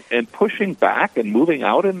 And pushing back and moving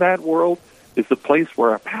out in that world is the place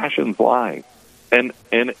where our passions lie. And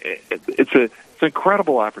it's an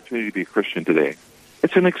incredible opportunity to be a Christian today.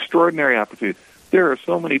 It's an extraordinary opportunity. There are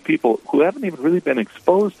so many people who haven't even really been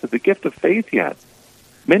exposed to the gift of faith yet.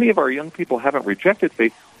 Many of our young people haven't rejected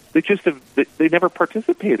faith. They never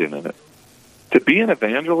participated in it. To be an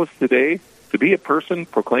evangelist today, to be a person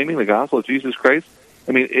proclaiming the gospel of Jesus Christ,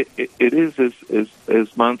 it is,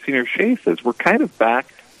 as Monsignor Shea says, we're kind of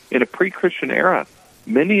back in a pre-Christian era.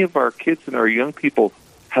 Many of our kids and our young people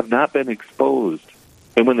have not been exposed.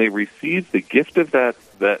 And when they receive the gift of that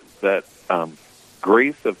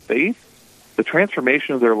grace of faith, the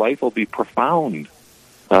transformation of their life will be profound.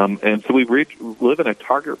 And so we live in a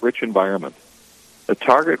target-rich environment. A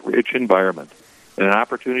target-rich environment, and an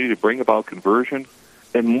opportunity to bring about conversion,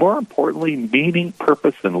 and more importantly, meaning,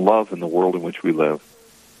 purpose, and love in the world in which we live.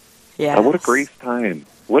 Yes. What a grace time.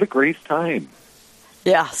 What a grace time.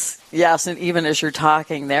 Yes, and even as you're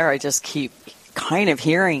talking there, I just keep kind of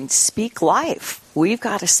hearing, speak life. We've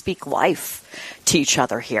got to speak life to each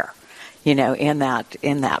other here, in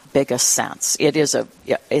that biggest sense.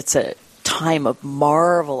 It's a time of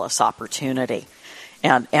marvelous opportunity.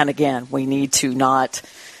 And again, we need to not,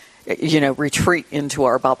 retreat into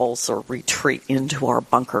our bubbles or retreat into our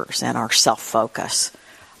bunkers and our self-focus.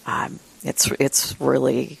 It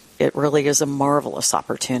really is a marvelous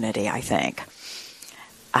opportunity, I think.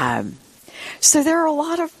 So there are a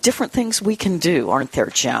lot of different things we can do, aren't there,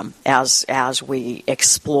 Jim, as we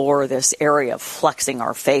explore this area of flexing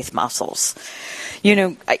our faith muscles.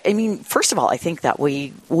 First of all, I think that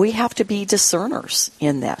we have to be discerners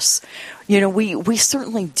in this. We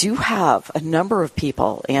certainly do have a number of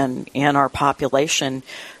people in our population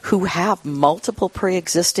who have multiple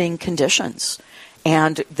pre-existing conditions.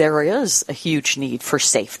 And there is a huge need for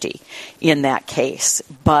safety in that case.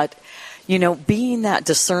 But, being that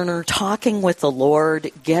discerner, talking with the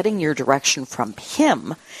Lord, getting your direction from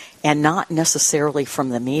Him and not necessarily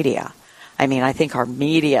from the media. I think our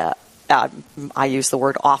media, I use the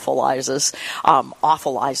word awfulizes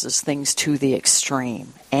things to the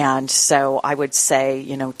extreme. And so I would say,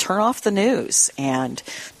 turn off the news and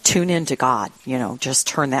tune into God. Just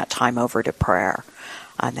turn that time over to prayer.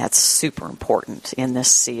 And that's super important in this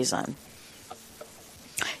season.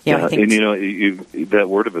 I think that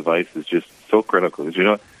word of advice is just so critical.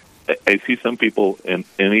 Because, I see some people, and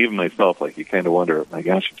even myself, like you kind of wonder, my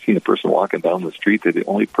gosh, I've seen a person walking down the street, they're the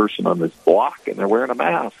only person on this block, and they're wearing a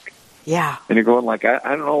mask. Yeah. And you're going like, I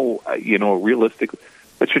don't know, realistically.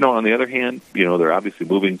 But, on the other hand, they're obviously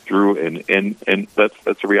moving through, and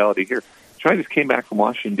that's a reality here. So I just came back from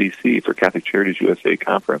Washington, D.C. for Catholic Charities USA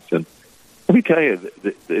conference, and let me tell you,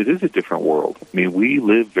 it is a different world. We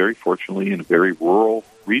live very fortunately in a very rural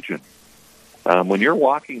region. When you're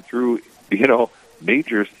walking through,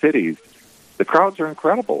 major cities, the crowds are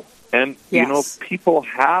incredible. And, people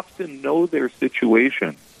have to know their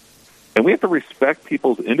situation. And we have to respect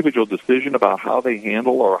people's individual decision about how they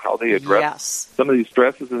handle or how they address some of these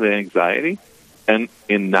stresses and anxiety, and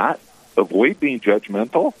not avoid being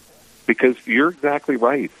judgmental, because you're exactly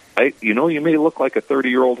right. You may look like a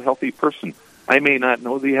 30-year-old healthy person. I may not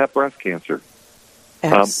know that you have breast cancer.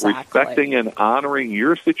 Exactly. Respecting and honoring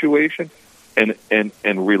your situation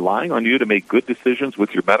and relying on you to make good decisions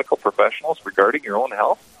with your medical professionals regarding your own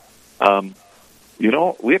health.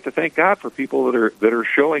 We have to thank God for people that are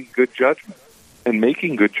showing good judgment and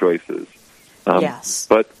making good choices.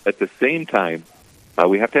 But at the same time,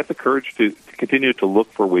 we have to have the courage to continue to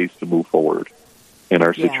look for ways to move forward in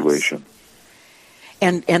our situation.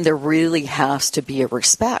 And there really has to be a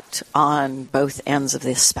respect on both ends of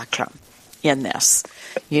the spectrum in this,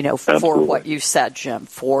 for what you said, Jim,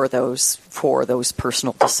 for those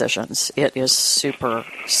personal decisions. It is super,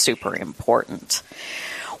 super important.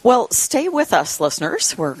 Well, stay with us,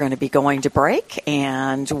 listeners. We're going to be going to break,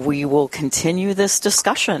 and we will continue this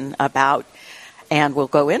discussion and we'll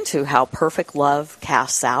go into how perfect love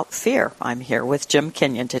casts out fear. I'm here with Jim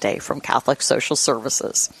Kenyon today from Catholic Social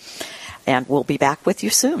Services, and we'll be back with you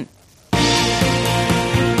soon.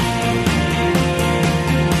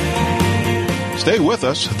 Stay with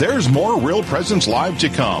us. There's more Real Presence Live to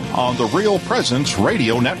come on the Real Presence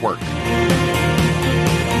Radio Network.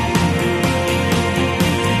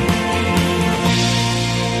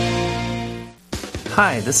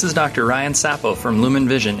 Hi, this is Dr. Ryan Sapo from Lumen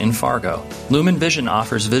Vision in Fargo. Lumen Vision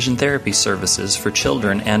offers vision therapy services for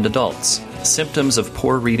children and adults. Symptoms of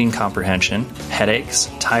poor reading comprehension, headaches,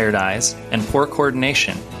 tired eyes, and poor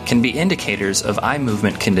coordination can be indicators of eye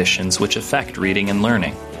movement conditions which affect reading and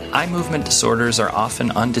learning. Eye movement disorders are often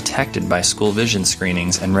undetected by school vision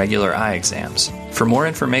screenings and regular eye exams. For more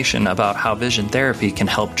information about how vision therapy can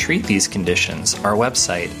help treat these conditions, our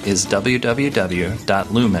website is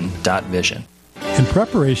www.lumen.vision. In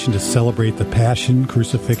preparation to celebrate the passion,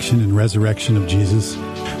 crucifixion, and resurrection of Jesus,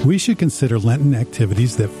 we should consider Lenten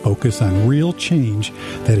activities that focus on real change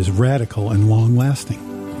that is radical and long-lasting.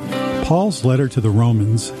 Paul's letter to the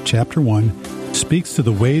Romans, chapter 1, speaks to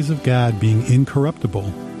the ways of God being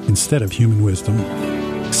incorruptible instead of human wisdom.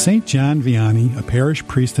 St. John Vianney, a parish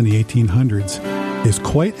priest in the 1800s, is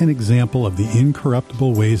quite an example of the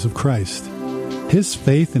incorruptible ways of Christ. His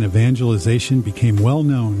faith in evangelization became well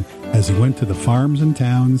known as he went to the farms and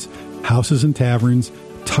towns, houses and taverns,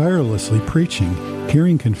 tirelessly preaching,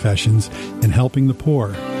 hearing confessions, and helping the poor.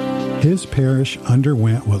 His parish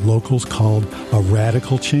underwent what locals called a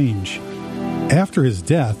radical change. After his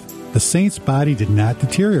death, the saint's body did not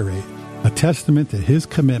deteriorate, a testament to his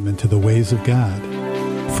commitment to the ways of God.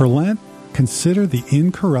 For Lent, consider the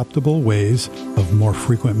incorruptible ways of more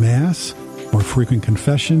frequent Mass, more frequent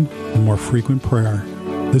confession, and more frequent prayer.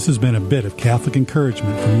 This has been a bit of Catholic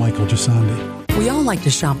encouragement from Michael Gisandi. We all like to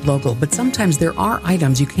shop local, but sometimes there are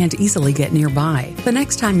items you can't easily get nearby. The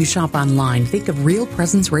next time you shop online, think of Real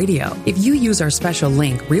Presence Radio. If you use our special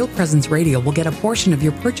link, Real Presence Radio will get a portion of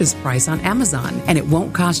your purchase price on Amazon, and it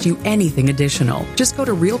won't cost you anything additional. Just go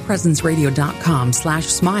to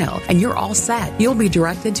realpresenceradio.com/smile, and you're all set. You'll be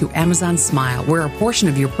directed to Amazon Smile, where a portion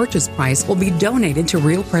of your purchase price will be donated to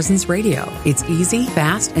Real Presence Radio. It's easy,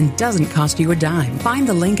 fast, and doesn't cost you a dime. Find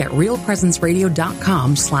the link at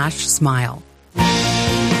realpresenceradio.com/smile.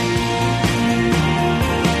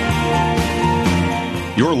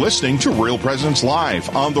 You're listening to Real Presence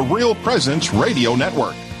Live on the Real Presence Radio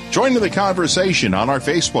Network. Join in the conversation on our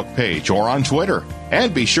Facebook page or on Twitter.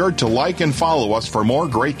 And be sure to like and follow us for more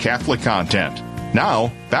great Catholic content.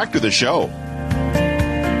 Now, back to the show.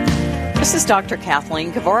 This is Dr.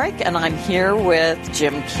 Kathleen Kavorik, and I'm here with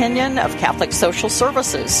Jim Kenyon of Catholic Social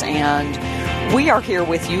Services. And we are here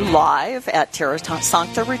with you live at Terra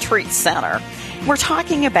Sancta Retreat Center. We're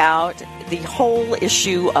talking about the whole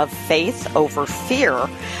issue of faith over fear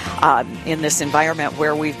in this environment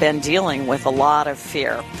where we've been dealing with a lot of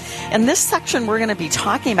fear. In this section, we're going to be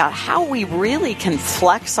talking about how we really can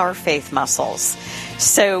flex our faith muscles.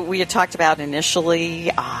 So we had talked about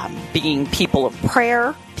initially being people of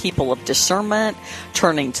prayer, people of discernment,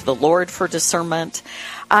 turning to the Lord for discernment.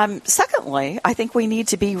 Secondly, I think we need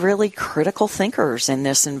to be really critical thinkers in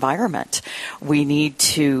this environment. We need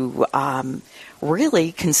to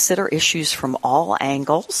really consider issues from all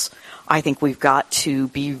angles. I think we've got to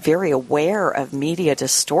be very aware of media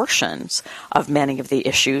distortions of many of the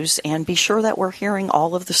issues and be sure that we're hearing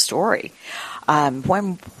all of the story.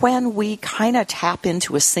 When we kind of tap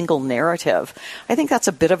into a single narrative, I think that's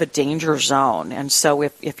a bit of a danger zone. And so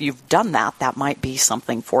if you've done that, that might be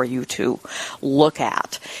something for you to look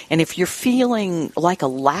at. And if you're feeling like a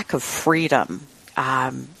lack of freedom,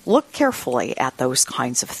 look carefully at those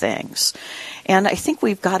kinds of things. And I think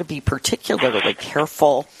we've got to be particularly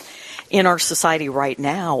careful in our society right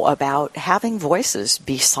now about having voices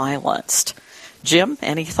be silenced. Jim,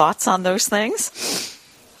 any thoughts on those things?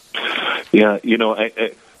 Yeah,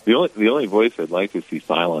 the only voice I'd like to see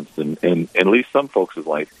silenced, and at least some folks'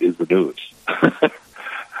 life, is the news.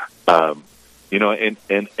 And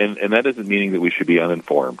that isn't meaning that we should be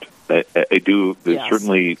uninformed. Yes.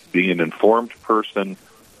 Certainly being an informed person,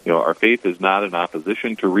 our faith is not in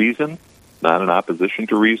opposition to reason,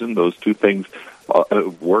 Those two things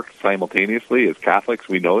work simultaneously. As Catholics,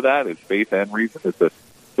 we know that. As faith and reason, it's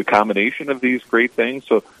the combination of these great things.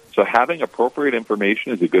 So having appropriate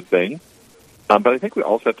information is a good thing. But I think we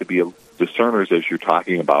also have to be discerners, as you're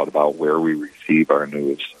talking about where we receive our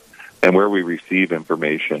news and where we receive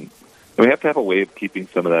information. And we have to have a way of keeping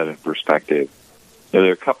some of that in perspective. There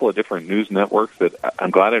are a couple of different news networks that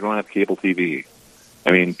I'm glad I don't have cable TV.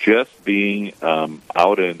 I mean, just being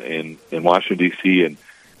out in Washington, D.C. and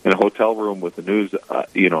in a hotel room with the news,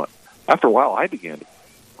 after a while I began to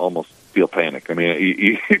almost feel panic. I mean,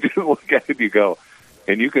 you just look at it, you go,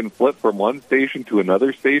 and you can flip from one station to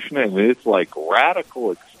another station, and it's like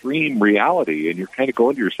radical, extreme reality, and you're kind of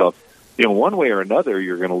going to yourself, one way or another,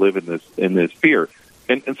 you're going to live in this fear.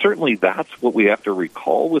 And certainly that's what we have to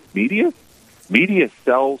recall with media. Media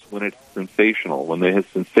sells when it's sensational, when they have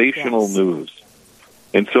sensational news.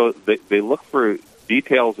 And so they look for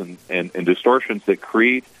details and distortions that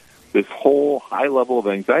create this whole high level of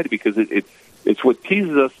anxiety because it's what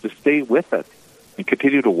teases us to stay with it and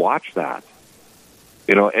continue to watch that.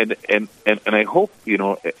 And I hope,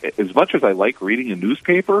 as much as I like reading a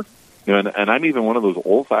newspaper, and I'm even one of those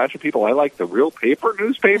old-fashioned people, I like the real paper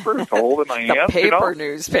newspaper to hold in my hands. The paper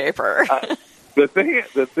newspaper.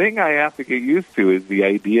 The thing I have to get used to is the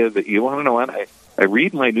idea that, you want to know what, I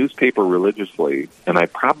read my newspaper religiously, and I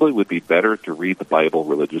probably would be better to read the Bible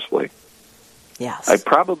religiously. Yes. I'd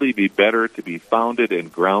probably be better to be founded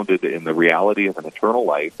and grounded in the reality of an eternal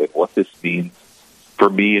life and what this means for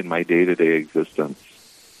me in my day-to-day existence.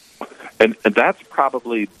 And that's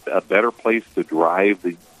probably a better place to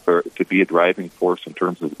to be a driving force in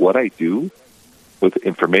terms of what I do with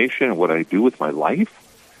information and what I do with my life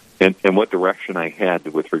and what direction I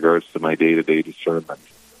head with regards to my day-to-day discernment.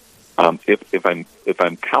 If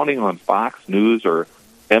I'm counting on Fox News or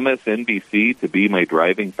MSNBC to be my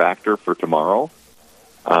driving factor for tomorrow,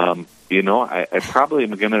 I probably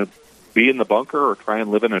am going to be in the bunker or try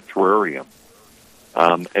and live in a terrarium.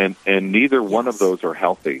 And neither one of those are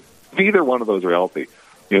healthy. Neither one of those are healthy.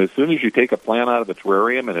 As soon as you take a plant out of the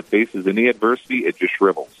terrarium and it faces any adversity, it just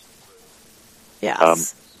shrivels.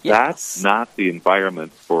 Yes. That's not the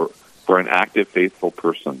environment for an active, faithful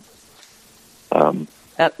person.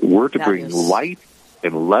 We're to bring light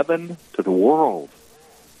and leaven to the world.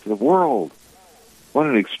 To the world. What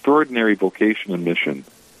an extraordinary vocation and mission.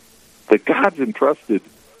 That God's entrusted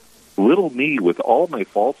little me with all my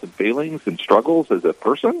faults and failings and struggles as a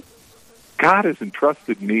person. God has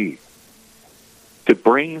entrusted me to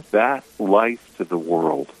bring that life to the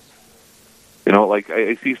world.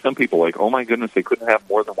 I see some people like, oh my goodness, they couldn't have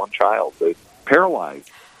more than one child. They're paralyzed,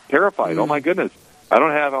 terrified. Oh my goodness, I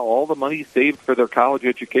don't have all the money saved for their college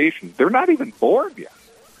education. They're not even born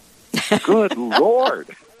yet. Good Lord.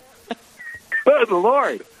 Good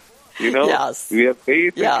Lord. Yes. We have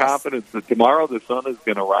faith and confidence that tomorrow the sun is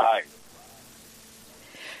going to rise.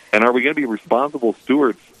 And are we going to be responsible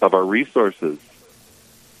stewards of our resources?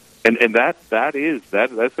 And that's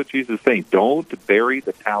what Jesus is saying. Don't bury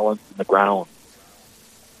the talents in the ground.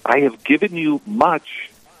 I have given you much,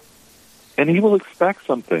 and he will expect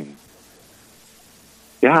something.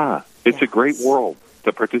 Yeah, it's a great world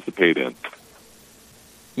to participate in.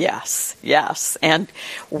 Yes. And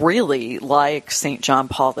really, like St. John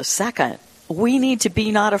Paul II, we need to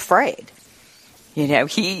be not afraid.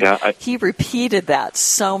 He repeated that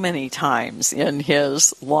so many times in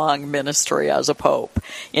his long ministry as a pope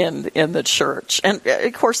in the church. And,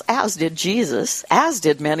 of course, as did Jesus, as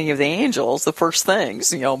did many of the angels, the first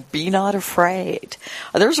things, be not afraid.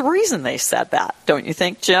 There's a reason they said that, don't you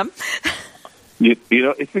think, Jim?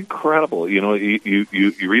 It's incredible. You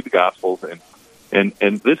read the Gospels, and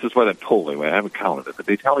this is what I'm told. I haven't counted it, but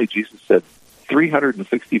they tell me Jesus said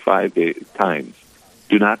 365 times,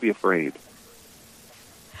 do not be afraid.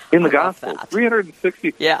 In the Gospel,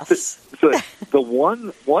 360. Yes. So the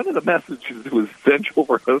one of the messages that was essential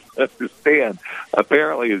for us to understand,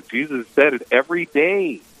 apparently, is Jesus said it every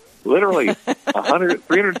day, literally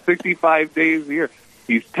 365 days a year.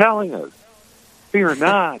 He's telling us, fear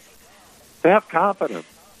not, to have confidence,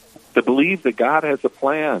 to believe that God has a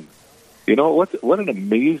plan. What an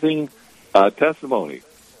amazing testimony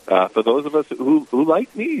for those of us who,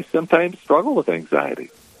 like me, sometimes struggle with anxiety.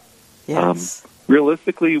 Yes.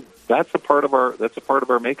 Realistically, that's a part of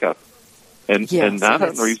our makeup, and not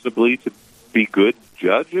unreasonably to be good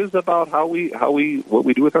judges about what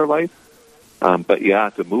we do with our life, but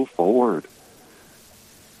to move forward.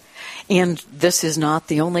 And this is not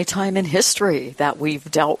the only time in history that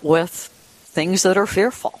we've dealt with things that are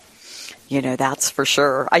fearful. That's for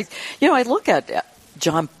sure. I look at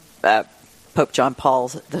John Pope John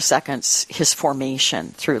Paul II's, his formation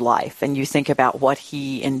through life, and you think about what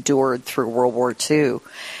he endured through World War II.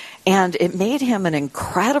 And it made him an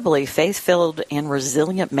incredibly faith-filled and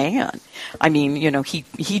resilient man. I mean,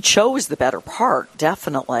 he chose the better part,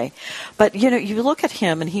 definitely. But, you look at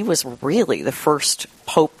him, and he was really the first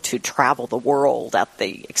pope to travel the world at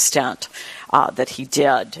the extent that he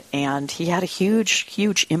did. And he had a huge,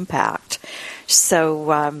 huge impact.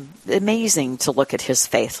 So amazing to look at his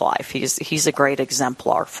faith life. He's a great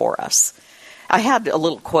exemplar for us. I had a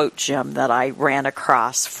little quote, Jim, that I ran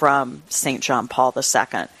across from St. John Paul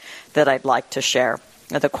II that I'd like to share.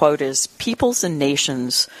 The quote is, "Peoples and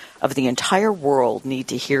nations of the entire world need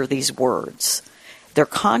to hear these words. Their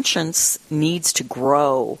conscience needs to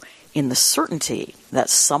grow in the certainty that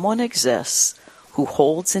someone exists who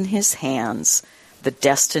holds in his hands the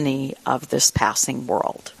destiny of this passing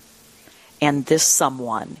world. And this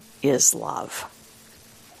someone is love."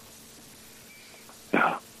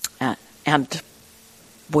 Yeah. And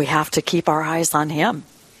we have to keep our eyes on him.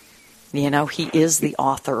 He is the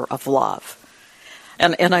author of love.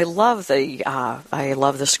 And I love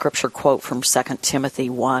the scripture quote from 2 Timothy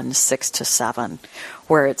 1:6-7,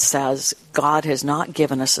 where it says, "God has not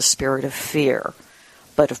given us a spirit of fear,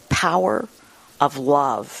 but of power, of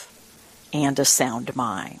love, and a sound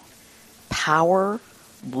mind." Power,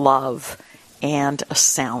 love, and a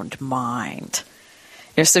sound mind.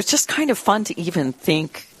 So it's just kind of fun to even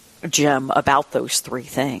think, Jim, about those three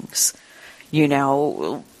things.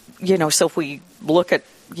 So if we look at,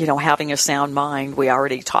 having a sound mind, we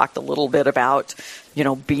already talked a little bit about,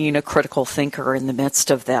 being a critical thinker in the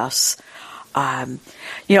midst of this. I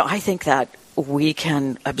think that we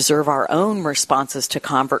can observe our own responses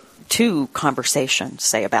to conversations,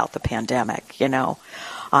 say, about the pandemic,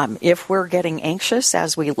 If we're getting anxious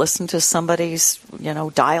as we listen to somebody's,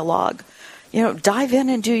 dialogue, dive in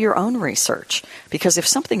and do your own research. Because if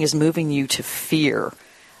something is moving you to fear,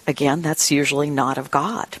 again, that's usually not of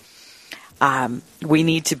God. We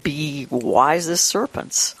need to be wise as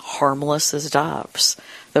serpents, harmless as doves.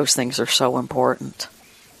 Those things are so important.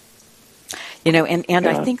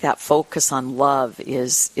 I think that focus on love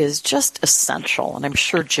is just essential. And I'm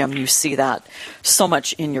sure, Jim, you see that so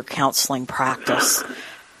much in your counseling practice.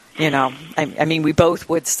 I mean, we both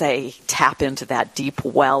would say tap into that deep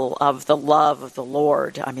well of the love of the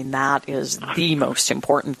Lord. I mean, that is the most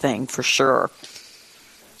important thing for sure.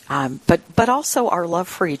 But also our love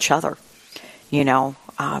for each other.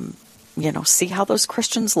 See how those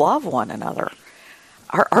Christians love one another.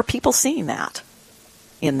 Are people seeing that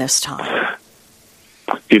in this time?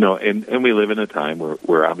 And we live in a time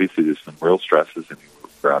where obviously there's some real stresses, and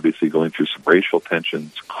we're obviously going through some racial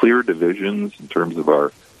tensions, clear divisions in terms of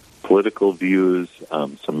our political views,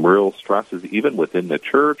 some real stresses even within the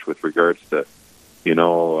church with regards to,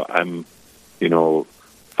 I'm,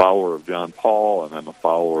 follower of John Paul and I'm a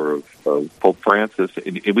follower of Pope Francis,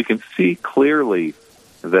 and we can see clearly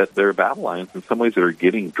that there are battle lines in some ways that are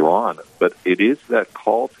getting drawn, but it is that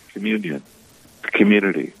call to communion, to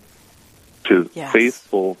community, to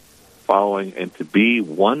faithful following, and to be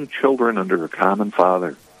one children under a common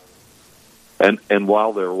Father. And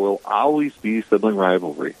while there will always be sibling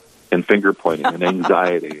rivalry and finger pointing and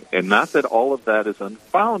anxiety, and not that all of that is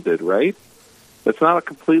unfounded, right? It's not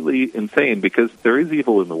completely insane, because there is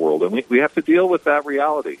evil in the world, and we have to deal with that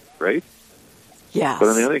reality, right? Yes. But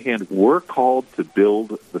on the other hand, we're called to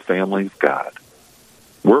build the family of God.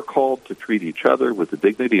 We're called to treat each other with the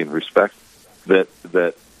dignity and respect that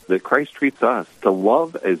Christ treats us, to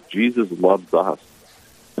love as Jesus loves us.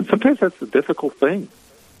 And sometimes that's a difficult thing.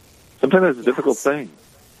 But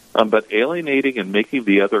alienating and making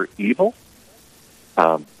the other evil,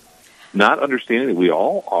 not understanding that we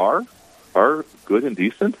all are good and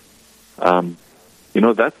decent,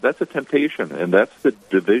 that's a temptation, and that's the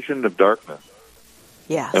division of darkness.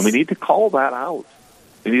 Yes. And we need to call that out.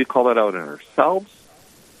 We need to call that out in ourselves,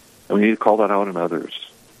 and we need to call that out in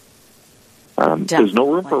others. There's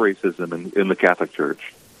no room for racism in the Catholic Church.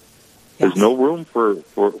 Yes. There's no room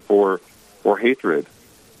for hatred.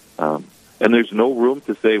 And there's no room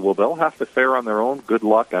to say, well, they'll have to fare on their own. Good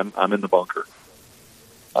luck. I'm in the bunker.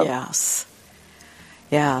 Yes.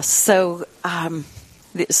 Yeah. So,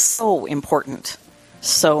 it's so important.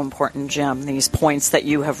 So important, Jim, these points that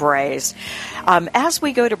you have raised. As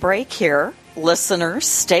we go to break here, listeners,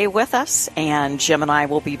 stay with us, and Jim and I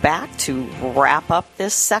will be back to wrap up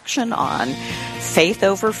this section on faith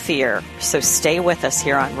over fear. So stay with us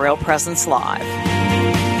here on Real Presence Live.